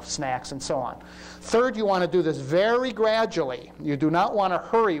kind of snacks and so on. Third, you want to do this very gradually. You do not want to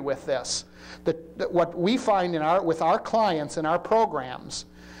hurry with this. What we find with our clients in our programs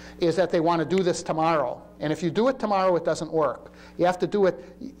is that they want to do this tomorrow. And if you do it tomorrow, it doesn't work. You have to do it,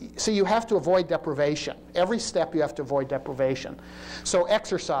 see, you have to avoid deprivation. Every step you have to avoid deprivation. So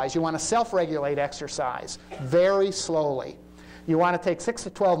exercise, you want to self-regulate exercise very slowly. You want to take 6 to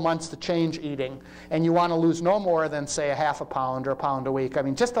 12 months to change eating, and you want to lose no more than, say, a half a pound or a pound a week. I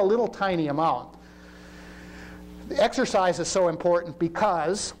mean, just a little tiny amount. The exercise is so important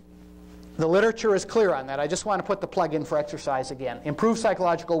because the literature is clear on that. I just want to put the plug in for exercise again. Improves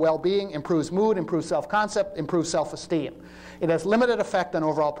psychological well-being, improves mood, improves self-concept, improves self-esteem. It has limited effect on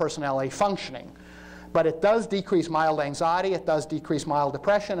overall personality functioning. But it does decrease mild anxiety, it does decrease mild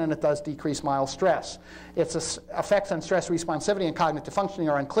depression, and it does decrease mild stress. Its effects on stress responsivity and cognitive functioning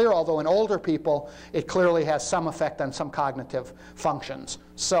are unclear, although in older people it clearly has some effect on some cognitive functions.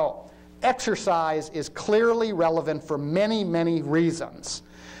 So exercise is clearly relevant for many, many reasons.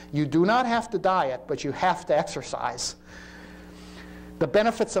 You do not have to diet, but you have to exercise. The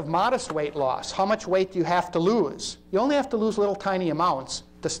benefits of modest weight loss. How much weight do you have to lose? You only have to lose little tiny amounts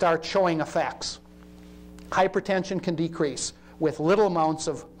to start showing effects. Hypertension can decrease with little amounts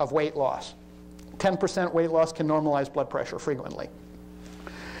of weight loss. 10% weight loss can normalize blood pressure frequently.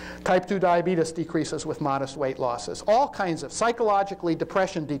 Type 2 diabetes decreases with modest weight losses. All kinds of psychologically,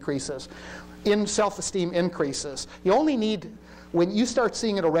 depression decreases. Self-esteem increases. You only need, when you start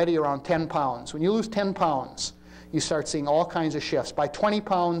seeing it already around 10 pounds, when you lose 10 pounds, you start seeing all kinds of shifts. By 20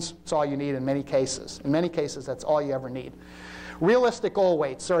 pounds, it's all you need in many cases. In many cases, that's all you ever need. Realistic goal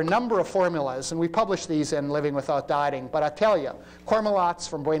weights. There are a number of formulas, and we publish these in Living Without Dieting. But I tell you, Cormelatz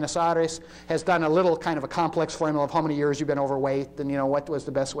from Buenos Aires has done a little kind of a complex formula of how many years you've been overweight, and what was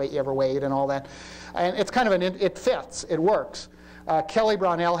the best weight you ever weighed, and all that. And it's kind of it fits, it works. Kelly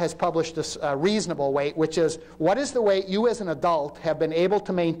Brownell has published this reasonable weight, which is what is the weight you as an adult have been able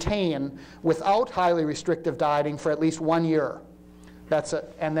to maintain without highly restrictive dieting for at least 1 year.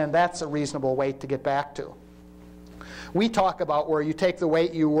 And then that's a reasonable weight to get back to. We talk about where you take the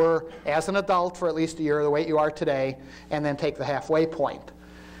weight you were as an adult for at least a year, the weight you are today, and then take the halfway point.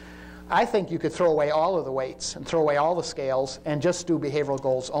 I think you could throw away all of the weights and throw away all the scales and just do behavioral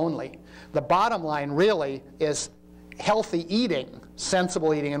goals only. The bottom line really is healthy eating,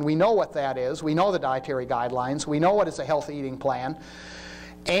 sensible eating, and we know what that is. We know the dietary guidelines. We know what is a healthy eating plan.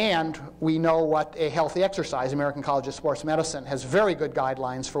 And we know what a healthy exercise, American College of Sports Medicine, has very good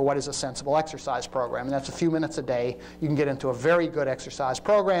guidelines for what is a sensible exercise program. And that's a few minutes a day. You can get into a very good exercise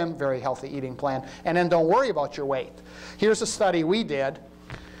program, very healthy eating plan, and then don't worry about your weight. Here's a study we did.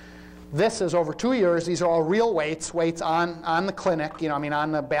 This is over 2 years. These are all real weights on the clinic,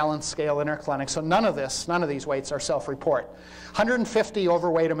 on the balance scale in our clinic. So none of these weights are self-report. 150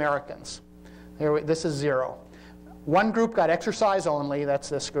 overweight Americans. This is 0. One group got exercise only, that's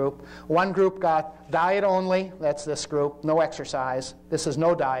this group. One group got diet only, that's this group, no exercise. This is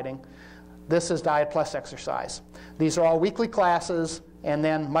no dieting. This is diet plus exercise. These are all weekly classes and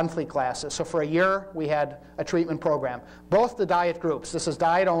then monthly classes. So for a year, we had a treatment program. Both the diet groups, this is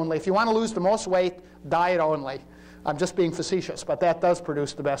diet only. If you want to lose the most weight, diet only. I'm just being facetious, but that does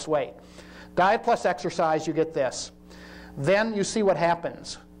produce the best weight. Diet plus exercise, you get this. Then you see what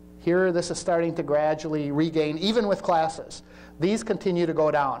happens. Here, this is starting to gradually regain, even with classes. These continue to go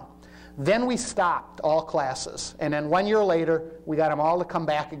down. Then we stopped all classes. And then 1 year later, we got them all to come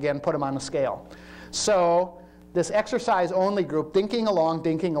back again, put them on the scale. So this exercise-only group, dinking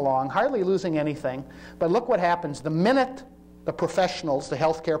along, hardly losing anything. But look what happens. The minute the professionals, the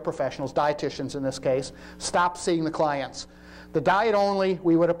healthcare professionals, dietitians in this case, stopped seeing the clients, the diet-only,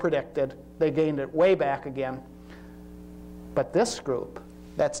 we would have predicted, they gained it way back again. But this group,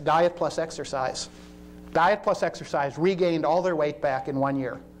 that's diet plus exercise. Diet plus exercise regained all their weight back in 1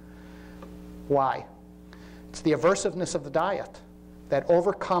 year. Why? It's the aversiveness of the diet that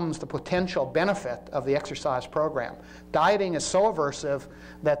overcomes the potential benefit of the exercise program. Dieting is so aversive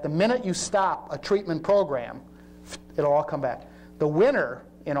that the minute you stop a treatment program, it'll all come back. The winner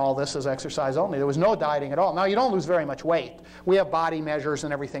in all this is exercise only. There was no dieting at all. Now, you don't lose very much weight. We have body measures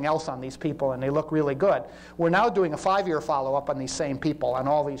and everything else on these people, and they look really good. We're now doing a 5-year follow-up on these same people, on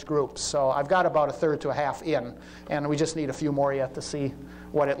all these groups. So I've got about a third to a half in, and we just need a few more yet to see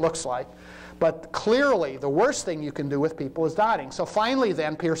what it looks like. But clearly, the worst thing you can do with people is dieting. So finally,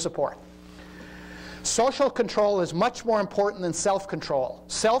 then, peer support. Social control is much more important than self-control.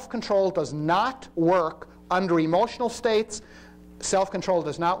 Self-control does not work under emotional states. Self-control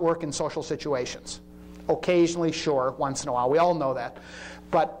does not work in social situations. Occasionally, sure, once in a while. We all know that.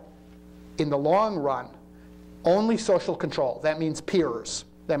 But in the long run, only social control. That means peers.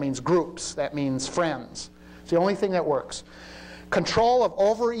 That means groups. That means friends. It's the only thing that works. Control of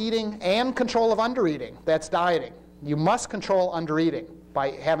overeating and control of undereating. That's dieting. You must control undereating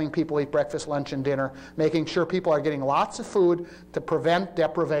by having people eat breakfast, lunch, and dinner, making sure people are getting lots of food to prevent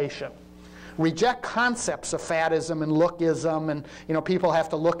deprivation. Reject concepts of fatism and lookism, and people have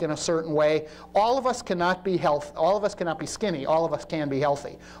to look in a certain way. All of us cannot be all of us cannot be skinny. All of us can be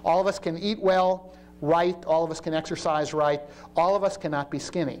healthy. All of us can eat well, right. All of us can exercise right. All of us cannot be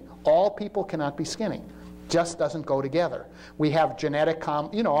skinny. All people cannot be skinny. Just doesn't go together. We have genetic, all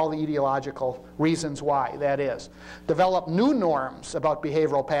the etiological reasons why that is. Develop new norms about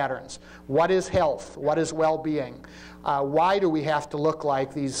behavioral patterns. What is health? What is well-being? Why do we have to look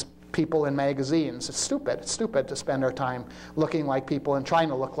like these people in magazines? It's stupid. It's stupid to spend our time looking like people and trying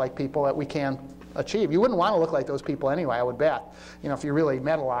to look like people that we can't achieve. You wouldn't want to look like those people anyway, I would bet, if you really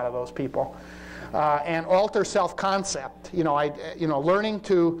met a lot of those people. And alter self-concept. Learning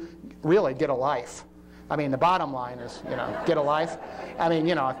to really get a life. I mean, the bottom line is, get a life. I mean,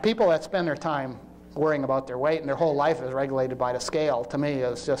 people that spend their time worrying about their weight and their whole life is regulated by the scale, to me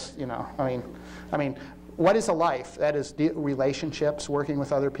is just, I mean, what is a life? That is relationships, working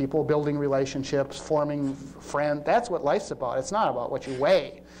with other people, building relationships, forming friends. That's what life's about. It's not about what you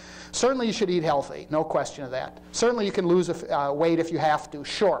weigh. Certainly you should eat healthy, no question of that. Certainly you can lose weight if you have to,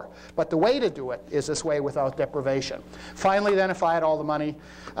 sure. But the way to do it is this way without deprivation. Finally then, if I had all the money,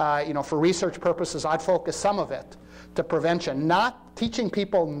 for research purposes, I'd focus some of it to prevention, not teaching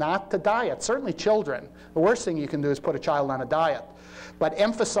people not to diet. Certainly children. The worst thing you can do is put a child on a diet. But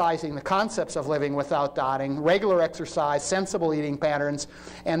emphasizing the concepts of living without dieting, regular exercise, sensible eating patterns,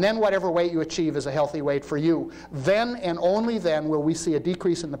 and then whatever weight you achieve is a healthy weight for you. Then and only then will we see a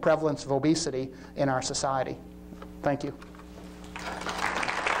decrease in the prevalence of obesity in our society. Thank you.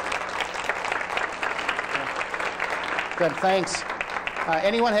 Good, thanks.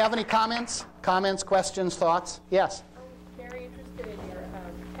 Anyone have any comments? Comments, questions, thoughts? Yes? I'm very interested in your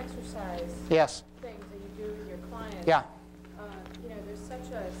exercise yes. things that you do with your clients. Yeah. There's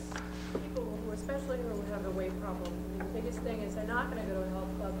such a, people who, especially who have a weight problem, the biggest thing is they're not going to go to a health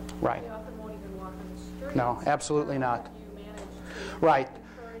club. Right. They often won't even walk on the street. No, absolutely not. How do you manage to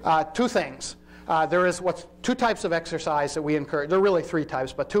Right. Two things. There is two types of exercise that we encourage. There are really three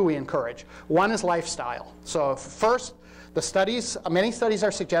types, but two we encourage. One is lifestyle. So first, many studies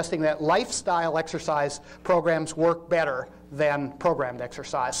are suggesting that lifestyle exercise programs work better than programmed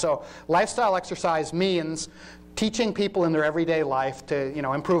exercise. So lifestyle exercise means teaching people in their everyday life to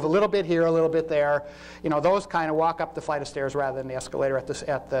improve a little bit here, a little bit there. Those kind of walk up the flight of stairs rather than the escalator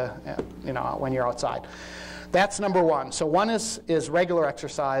when you're outside. That's number one. So one is regular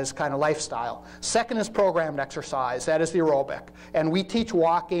exercise, kind of lifestyle. Second is programmed exercise. That is the aerobic. And we teach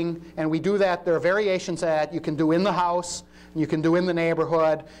walking, and we do that. There are variations that you can do in the house, you can do in the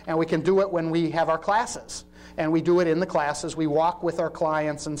neighborhood, and we can do it when we have our classes. And we do it in the classes. We walk with our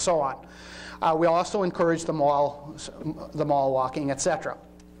clients and so on. We also encourage the mall walking, etc.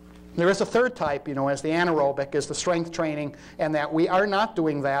 There is a third type, as the anaerobic, is the strength training, and that we are not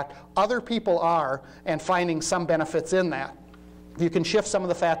doing that. Other people are, and finding some benefits in that. You can shift some of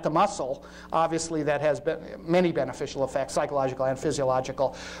the fat to muscle. Obviously, that has many beneficial effects, psychological and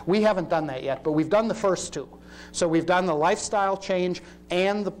physiological. We haven't done that yet, but we've done the first two. So we've done the lifestyle change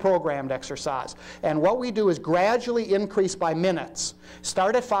and the programmed exercise. And what we do is gradually increase by minutes.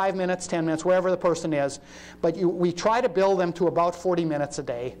 Start at 5 minutes, 10 minutes, wherever the person is. But we try to build them to about 40 minutes a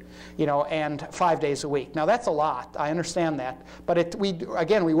day, and 5 days a week. Now, that's a lot. I understand that. But we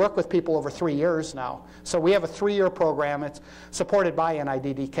work with people over 3 years now. So we have a 3-year program. It's supported by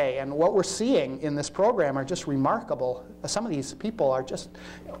NIDDK. And what we're seeing in this program are just remarkable. Some of these people are just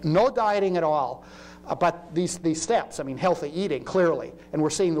no dieting at all. But these steps, healthy eating, clearly. And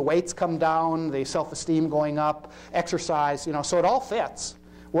we're seeing the weights come down, the self-esteem going up, exercise, so it all fits.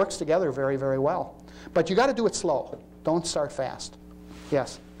 Works together very, very well. But you got to do it slow. Don't start fast.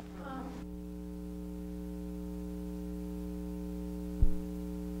 Yes?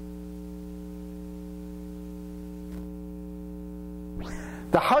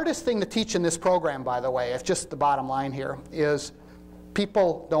 The hardest thing to teach in this program, by the way, it's just the bottom line here, is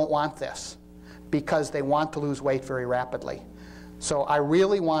people don't want this because they want to lose weight very rapidly. So I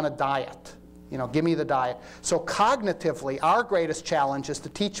really want a diet. You know, give me the diet. So cognitively, our greatest challenge is to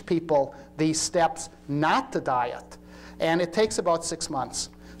teach people these steps not to diet. And it takes about 6 months,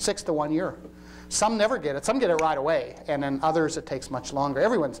 6 to 1 year. Some never get it. Some get it right away. And then others, it takes much longer.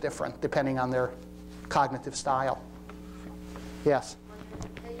 Everyone's different depending on their cognitive style. Yes?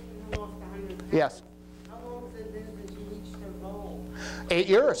 Yes? How long has it been since you reached her goal? 8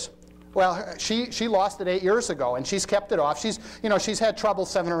 years. Well, she lost it 8 years ago, and she's kept it off. She's had trouble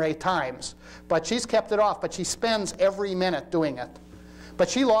 7 or 8 times, but she's kept it off. But she spends every minute doing it. But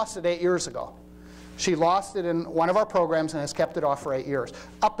she lost it 8 years ago. She lost it in one of our programs and has kept it off for 8 years.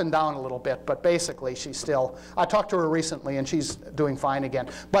 Up and down a little bit, but basically she's still. I talked to her recently, and she's doing fine again.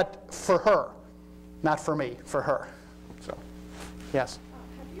 But for her, not for me, for her. So, yes.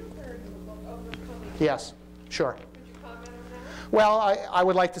 Have you heard of the book Overcoming? Yes, sure. Could you comment on that? Well, I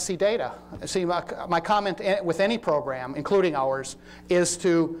would like to see data. See, my comment with any program, including ours, is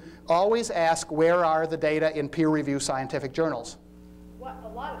to always ask where are the data in peer-reviewed scientific journals. A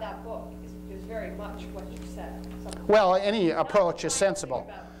lot of that book is very much what you said. Well, any approach is sensible.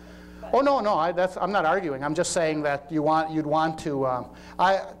 Oh no, I'm not arguing. I'm just saying that you'd want to.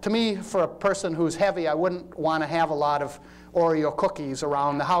 To me, for a person who's heavy, I wouldn't want to have a lot of Oreo cookies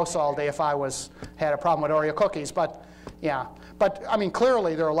around the house all day if I had a problem with Oreo cookies. But yeah, but I mean,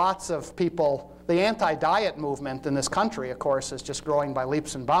 clearly there are lots of people. The anti-diet movement in this country, of course, is just growing by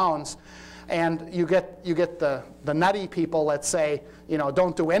leaps and bounds. And you get the nutty people that say, you know,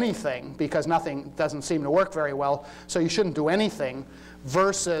 don't do anything because nothing doesn't seem to work very well, so you shouldn't do anything.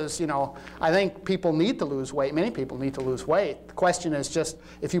 Versus, you know, I think people need to lose weight. Many people need to lose weight. The question is just,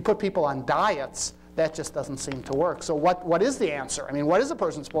 if you put people on diets, that just doesn't seem to work. So what is the answer? I mean, what is a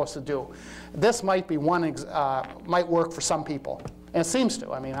person supposed to do? This might be might work for some people. And it seems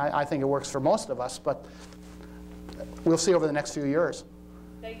to. I mean, I think it works for most of us, but we'll see over the next few years.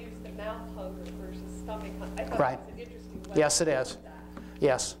 They use the mouth hunger versus stomach hunger. I thought Right. that was an interesting way Yes, it to is. put that.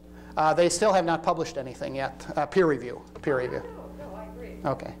 Yes. They still have not published anything yet. Peer review. Peer review. No, I agree.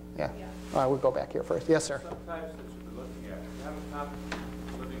 Okay, yeah. Yeah. All right, we'll go back here first. Yes, sir. Some types that you've been looking at, you have a topic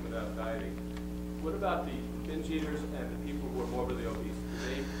living without dieting. What about the binge eaters and the people who are morbidly obese?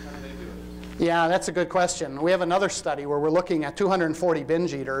 How do they do it? Yeah, that's a good question. We have another study where we're looking at 240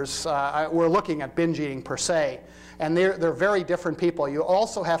 binge eaters. We're looking at binge eating per se. And they're very different people. You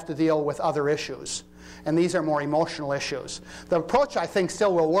also have to deal with other issues. And these are more emotional issues. The approach, I think,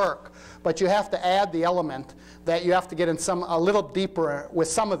 still will work. But you have to add the element that you have to get in a little deeper with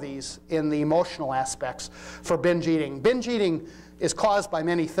some of these in the emotional aspects for binge eating. Binge eating is caused by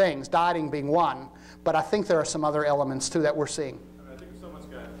many things, dieting being one. But I think there are some other elements, too, that we're seeing. I think if someone's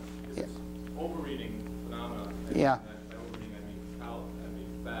got this overeating phenomenon, Yeah. by overeating I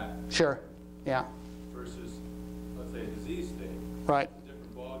mean fat, Sure, yeah, versus, let's say, a disease state, right. it's a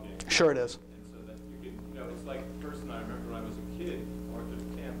different ballgame. Sure it is. And so that you can, it's like the person I remember when I was a kid, I went to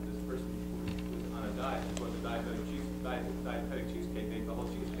the camp, this person was on a diet, was a diabetic cheesecake, they ate the whole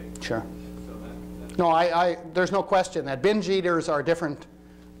cheesecake. Sure. So that's No, there's no question that binge eaters are a different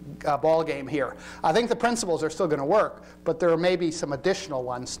ball game here. I think the principles are still going to work, but there may be some additional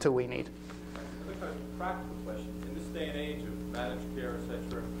ones too we need. I think a practical question. In this day and age of managed care,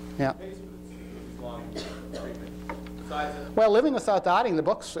 etc., Yeah. who pays for these long treatment? Besides that, Well, living without dieting, the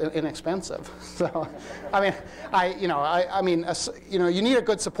book's inexpensive. So, I mean, you need a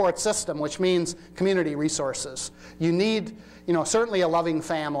good support system, which means community resources. You need, certainly a loving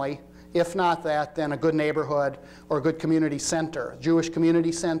family. If not that, then a good neighborhood or a good community center. Jewish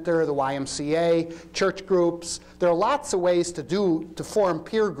community center, the YMCA, church groups. There are lots of ways to form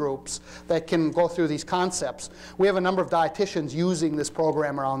peer groups that can go through these concepts. We have a number of dietitians using this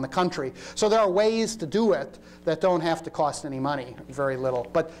program around the country. So there are ways to do it that don't have to cost any money, very little.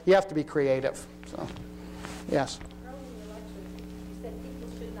 But you have to be creative. So, yes. Earlier in the lecture, you said people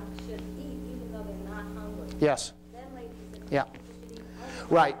should eat even though they're not hungry. Yes. Then later you said Yeah. people should eat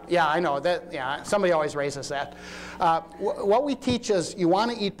only. Right, yeah, I know. Yeah, somebody always raises that. What we teach is you want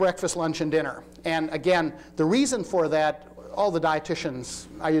to eat breakfast, lunch, and dinner. And again, the reason for that, all the dietitians,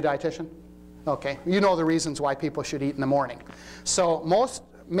 are you a dietitian? Okay, you know the reasons why people should eat in the morning. So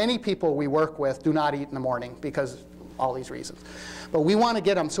many people we work with do not eat in the morning because all these reasons. But we want to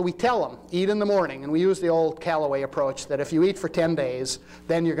get them, so we tell them, eat in the morning. And we use the old Callaway approach that if you eat for 10 days,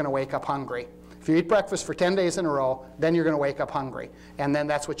 then you're going to wake up hungry. If you eat breakfast for 10 days in a row, then you're going to wake up hungry. And then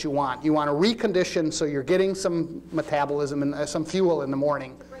that's what you want. You want to recondition so you're getting some metabolism and some fuel in the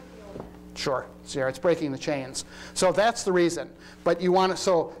morning. Sure, it's breaking the chains. So that's the reason. But you want to,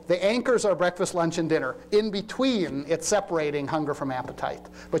 so the anchors are breakfast, lunch, and dinner. In between, it's separating hunger from appetite.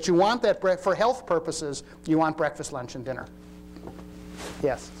 But you want that, for health purposes, you want breakfast, lunch, and dinner.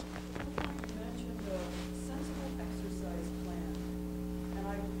 Yes? You mentioned a sensible exercise plan. And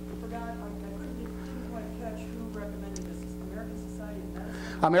I forgot, I didn't quite catch who recommended this. American Society of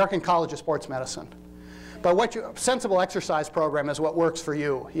Medicine? American College of Sports Medicine. But what sensible exercise program is what works for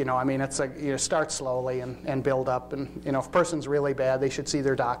you. You know, I mean, it's like you start slowly and build up. And you know, if a person's really bad, they should see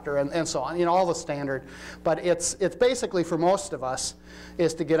their doctor and so on. You know, all the standard. But it's basically for most of us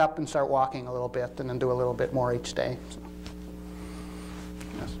is to get up and start walking a little bit and then do a little bit more each day. So.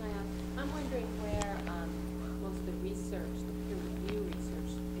 Yes. I'm wondering where most of the research, the peer review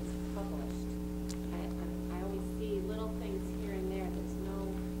research, is published. I always see little things here and there. There's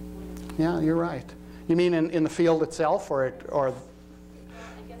no. Yeah, you're right. You mean in the field itself, or? I guess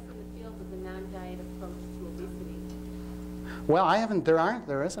in the field of the non-diet approach to obesity. Well,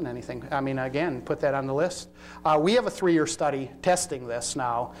 there isn't anything. I mean, again, put that on the list. We have a 3-year study testing this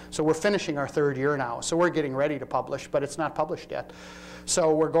now, so we're finishing our 3rd year now. So we're getting ready to publish, but it's not published yet.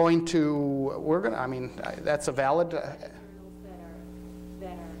 So I mean, that's a valid. Journals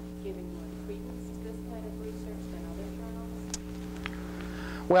that are giving more credence to this kind of research than other journals.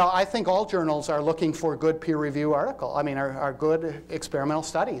 Well, I think all journals are looking for good peer review are good experimental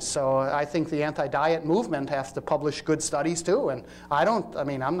studies. So I think the anti-diet movement has to publish good studies too. And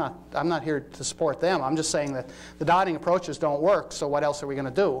I'm not here to support them. I'm just saying that the dieting approaches don't work, so what else are we going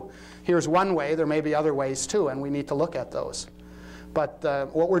to do? Here's one way, there may be other ways too, and we need to look at those. But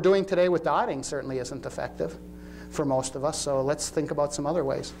what we're doing today with dieting certainly isn't effective for most of us, so let's think about some other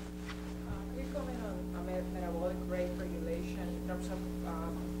ways. Can you comment on metabolic rate regulation in terms of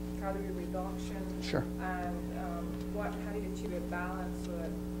calorie reduction? Sure. And how do you achieve a balance so that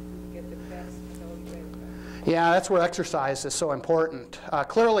you get the best metabolic rate? Yeah, that's where exercise is so important.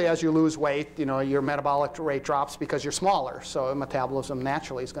 Clearly, as you lose weight, you know, your metabolic rate drops because you're smaller, so metabolism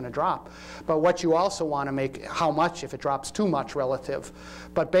naturally is going to drop. But what you also want to make, how much, if it drops too much relative.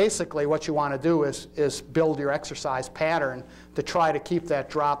 But basically, what you want to do is build your exercise pattern to try to keep that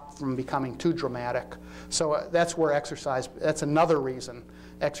drop from becoming too dramatic. So that's where exercise, that's another reason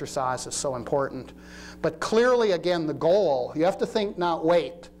exercise is so important. But clearly, again, the goal, you have to think not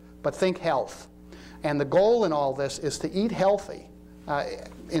weight, but think health. And the goal in all this is to eat healthy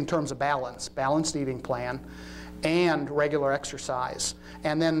in terms of balanced eating plan, and regular exercise.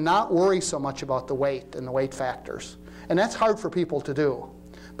 And then not worry so much about the weight and the weight factors. And that's hard for people to do.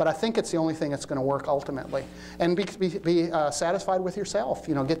 But I think it's the only thing that's going to work ultimately. And be satisfied with yourself.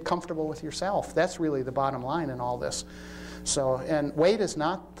 You know, get comfortable with yourself. That's really the bottom line in all this. So, and weight is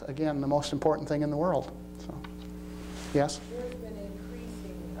not, again, the most important thing in the world. So, yes? There's been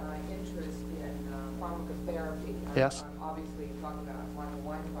increasing interest in pharmacotherapy. Yes. I'm obviously talking about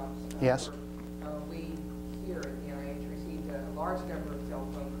wine crops. Yes. We here at the NIH received a large number of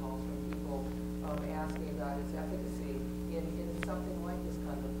telephone calls from people asking about its efficacy in something like this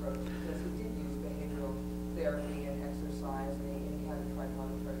kind of approach, because he did use behavioral therapy and exercise, and he had a tripod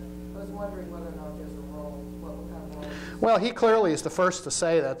approach. I was wondering whether or not there's a role, what kind of role. Well, he clearly is the first to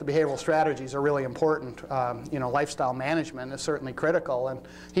say that the behavioral strategies are really important. You know, lifestyle management is certainly critical, and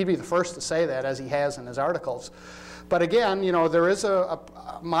he'd be the first to say that, as he has in his articles. But again, you know, there is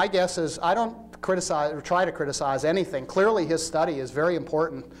my guess is, I don't criticize or try to criticize anything. Clearly, his study is very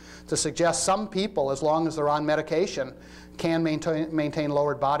important to suggest some people, as long as they're on medication, can maintain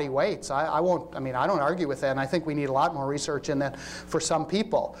lowered body weights. I don't argue with that, and I think we need a lot more research in that for some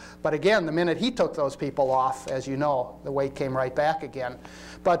people. But again, the minute he took those people off, as you know, the weight came right back again.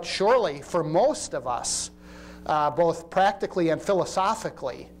 But surely, for most of us, both practically and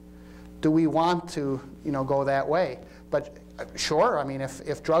philosophically, do we want to, you know, go that way? But sure, I mean,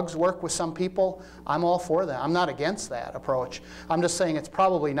 if drugs work with some people, I'm all for that. I'm not against that approach. I'm just saying it's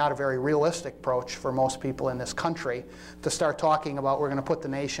probably not a very realistic approach for most people in this country to start talking about we're going to put the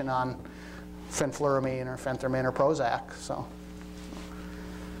nation on fenfluramine or phentermine or Prozac. So.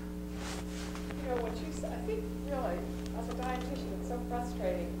 You know, what you said, I think really, as a dietitian, it's so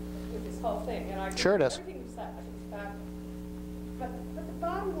frustrating with this whole thing. And I agree sure it with is. everything you said, I think it's fact. But the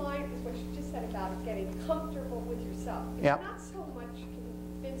bottom line is what you just said about getting comfortable with yourself. It's Yep. not so much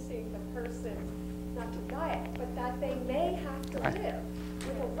convincing the person not to diet, but that they may have to Right. live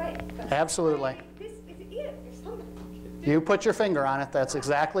with a weight. But Absolutely. This is it. There's something. You put your finger on it. That's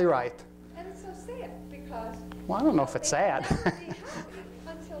exactly right. And it's so sad because. Well, I don't know if it's sad. They never be happy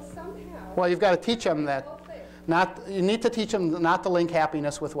until somehow. Well, you've got to teach them that whole thing. you need to teach them not to link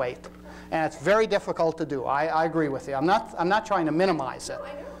happiness with weight. And it's very difficult to do. I agree with you. I'm not trying to minimize it. No,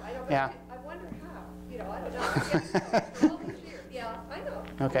 I know. but Yeah. I wonder how. You know, I don't know. I guess so. For all these years. Yeah, I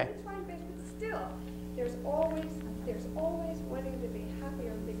know. Okay. I'm trying best, but still, there's always wanting to be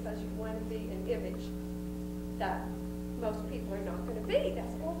happier because you want to be an image that most people are not going to be.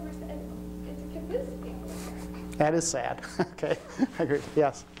 That's all there is to, and to convince people of that. That is sad. Okay, I agree.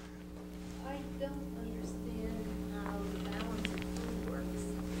 Yes. I don't understand how the balance of food works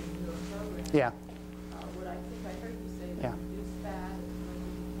in your program. Yeah. What I think I heard you say was Yeah. reduce fat as much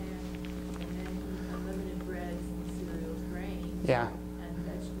as you can, and then eat unlimited breads and cereals, grains, Yeah. and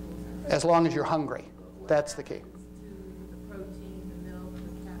vegetables. As long as you're hungry. What That's the key. happens to the protein, the milk, the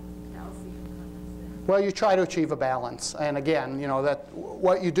calcium content? Well, you try to achieve a balance. And again, you know, that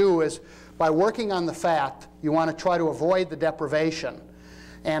what you do is by working on the fat, you want to try to avoid the deprivation.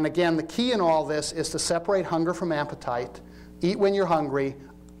 And again, the key in all this is to separate hunger from appetite, eat when you're hungry,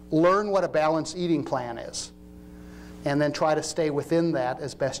 learn what a balanced eating plan is, and then try to stay within that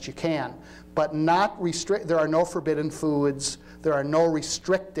as best you can. But not restrict, there are no forbidden foods, there are no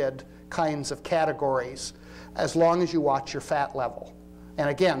restricted kinds of categories, as long as you watch your fat level. And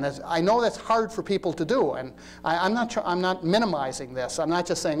again, I know that's hard for people to do, and I'm not minimizing this. I'm not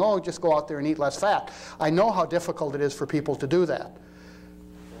just saying, oh, just go out there and eat less fat. I know how difficult it is for people to do that.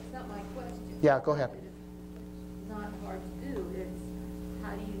 That's not my question. Yeah, go ahead. It's not hard to do. It's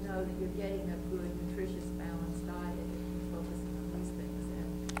how do you know that you're getting a good, nutritious, balanced diet if you're focusing on these things? And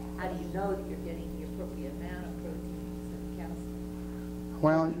how do you know that you're getting the appropriate amount of proteins and calcium?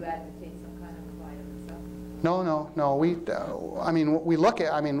 Well, Do you advocate some kind of a vitamin supplement? No.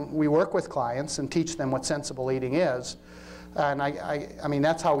 We work with clients and teach them what sensible eating is. And I mean,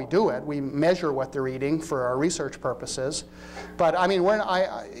 that's how we do it. We measure what they're eating for our research purposes. But I mean,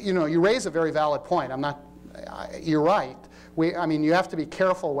 you know, you raise a very valid point. You're right. You have to be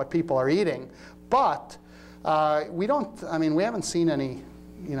careful what people are eating. But we haven't seen any,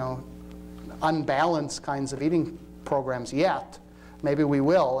 you know, unbalanced kinds of eating programs yet. Maybe we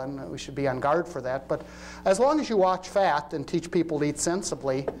will, and we should be on guard for that. But as long as you watch fat and teach people to eat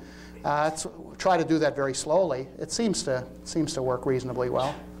sensibly, try to do that very slowly, it seems to work reasonably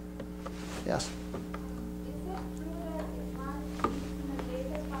well. Yes? Is it true that if one eats in the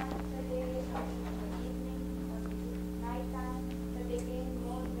later part of the day, or in the evening, or in the nighttime, that they gain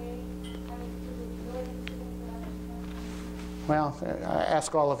more weight, having to do low insulin? Well, I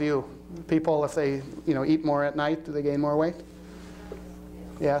ask all of you. People, if they eat more at night, do they gain more weight?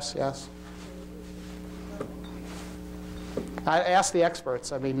 Yes. I ask the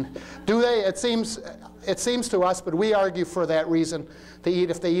experts. I mean, do they? It seems to us, but we argue for that reason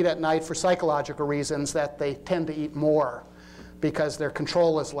if they eat at night for psychological reasons, that they tend to eat more because their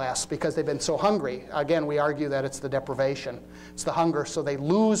control is less, because they've been so hungry. Again, we argue that it's the deprivation. It's the hunger, so they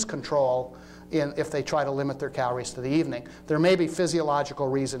lose control if they try to limit their calories to the evening. There may be physiological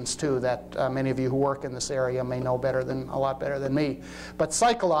reasons too that many of you who work in this area may know a lot better than me. But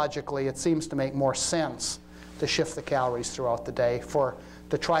psychologically, it seems to make more sense to shift the calories throughout the day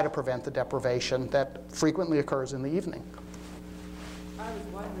to try to prevent the deprivation that frequently occurs in the evening. I was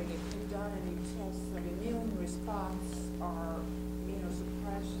wondering if you've done any tests of immune response or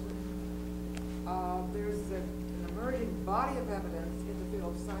immunosuppression. There's an emerging body of evidence in the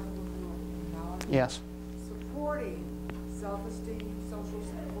field of psychological knowledge Yes. supporting self-esteem, social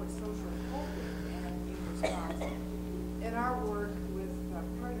support, social coping, and immune response. In our work with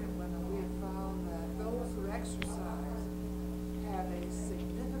pregnant women, we have found that those who exercise have a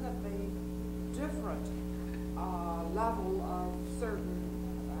significantly different level of certain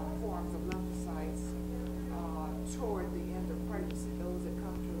forms of lymphocytes toward the end of pregnancy. Those that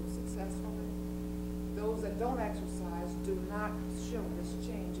come through successfully. Those that don't exercise do not show this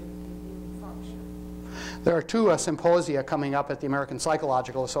change in immune function. There are two symposia coming up at the American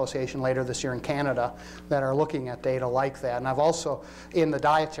Psychological Association later this year in Canada that are looking at data like that. And I've also in the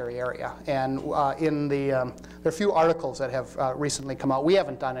dietary area. And there are a few articles that have recently come out. We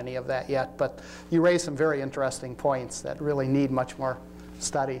haven't done any of that yet, but you raised some very interesting points that really need much more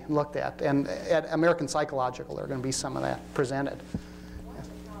study and looked at. And at American Psychological, there are going to be some of that presented. One of the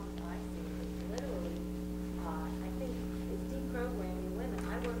problems I see is literally, I think, is deprogramming women.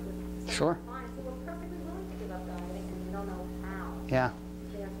 I work with Sure. some clients who are perfectly willing to give up dieting and they don't know how. Yeah.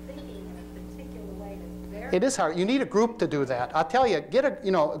 They're thinking in a particular way that's very... It is hard. You need a group to do that. I'll tell you,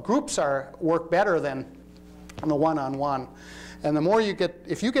 groups work better than the one-on-one. And the more you get,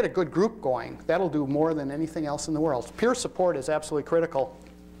 if you get a good group going, that'll do more than anything else in the world. Peer support is absolutely critical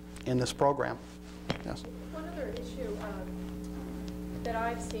in this program. Yes. One other issue that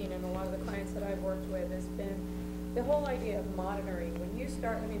I've seen in a lot of the clients that I've worked with has been the whole idea of monitoring. When you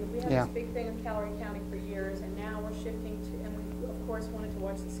start, we had Yeah. this big thing of calorie counting for years, and now we're shifting to, and of course, wanted to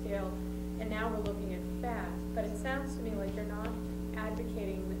watch the scale, and now we're looking at fat. But it sounds to me like you're not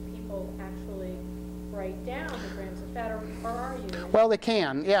advocating that people actually write down the grams of fat, or are you? Well, they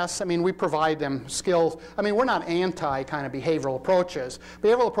can, yes. I mean, we provide them skills. I mean, we're not anti kind of behavioral approaches.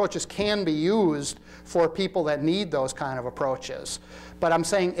 Behavioral approaches can be used for people that need those kind of approaches. But I'm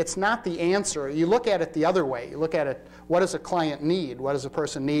saying it's not the answer. You look at it the other way. You look at it, what does a client need? What does a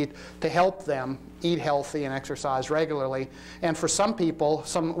person need to help them eat healthy and exercise regularly? And for some people,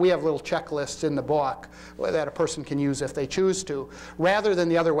 we have little checklists in the book that a person can use if they choose to, rather than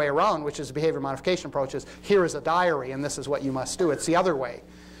the other way around, which is behavior modification approaches. Here is a diary, and this is what you must do. It's the other way.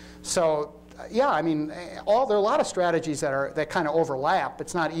 So yeah, I mean, there are a lot of strategies that kind of overlap.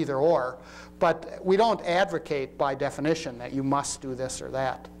 It's not either or. But we don't advocate by definition that you must do this or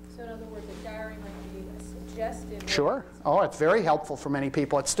that. So in other words, a diary might be a suggested. Sure. Oh, it's very helpful for many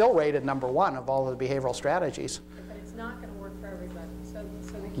people. It's still rated #1 of all of the behavioral strategies. But it's not going to work for everybody. So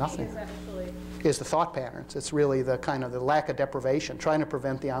the key Nothing. is actually Is the thought patterns. It's really the kind of the lack of deprivation, trying to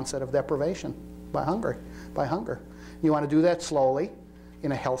prevent the onset of deprivation by hunger. You want to do that slowly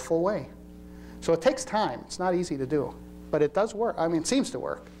in a healthful way. So it takes time. It's not easy to do. But it does work. I mean, it seems to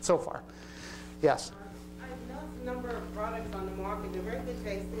work so far. Yes? I know a number of products on the market. They're very good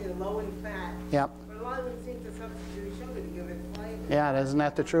tasting. They're low in fat. Yep. But a lot of them seem to substitute sugar to give it flavor. Yeah, isn't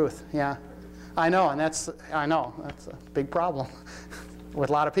that the truth? Yeah. I know, and that's a big problem with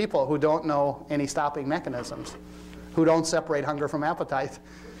a lot of people who don't know any stopping mechanisms, who don't separate hunger from appetite.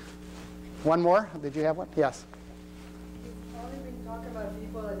 One more? Did you have one? Yes. We've only been talking about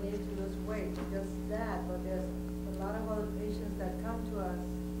people that need to lose weight, just that, but there's a lot of other patients that come to us.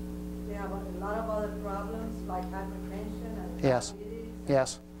 They have a lot of other problems like hypertension and Yes. diabetes,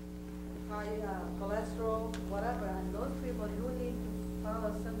 Yes. high cholesterol, whatever, and those people do need to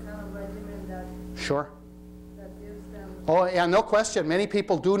follow some kind of regimen that Sure. gives them. Oh, yeah, no question. Many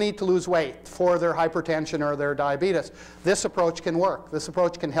people do need to lose weight for their hypertension or their diabetes. This approach can work. This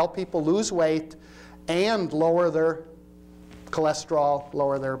approach can help people lose weight and lower their cholesterol,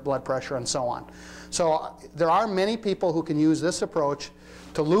 lower their blood pressure, and so on. So there are many people who can use this approach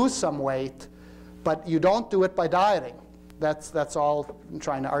to lose some weight, but you don't do it by dieting. That's all I'm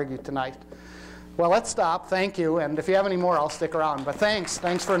trying to argue tonight. Well, let's stop. Thank you. And if you have any more, I'll stick around. But thanks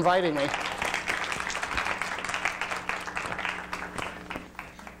for inviting me.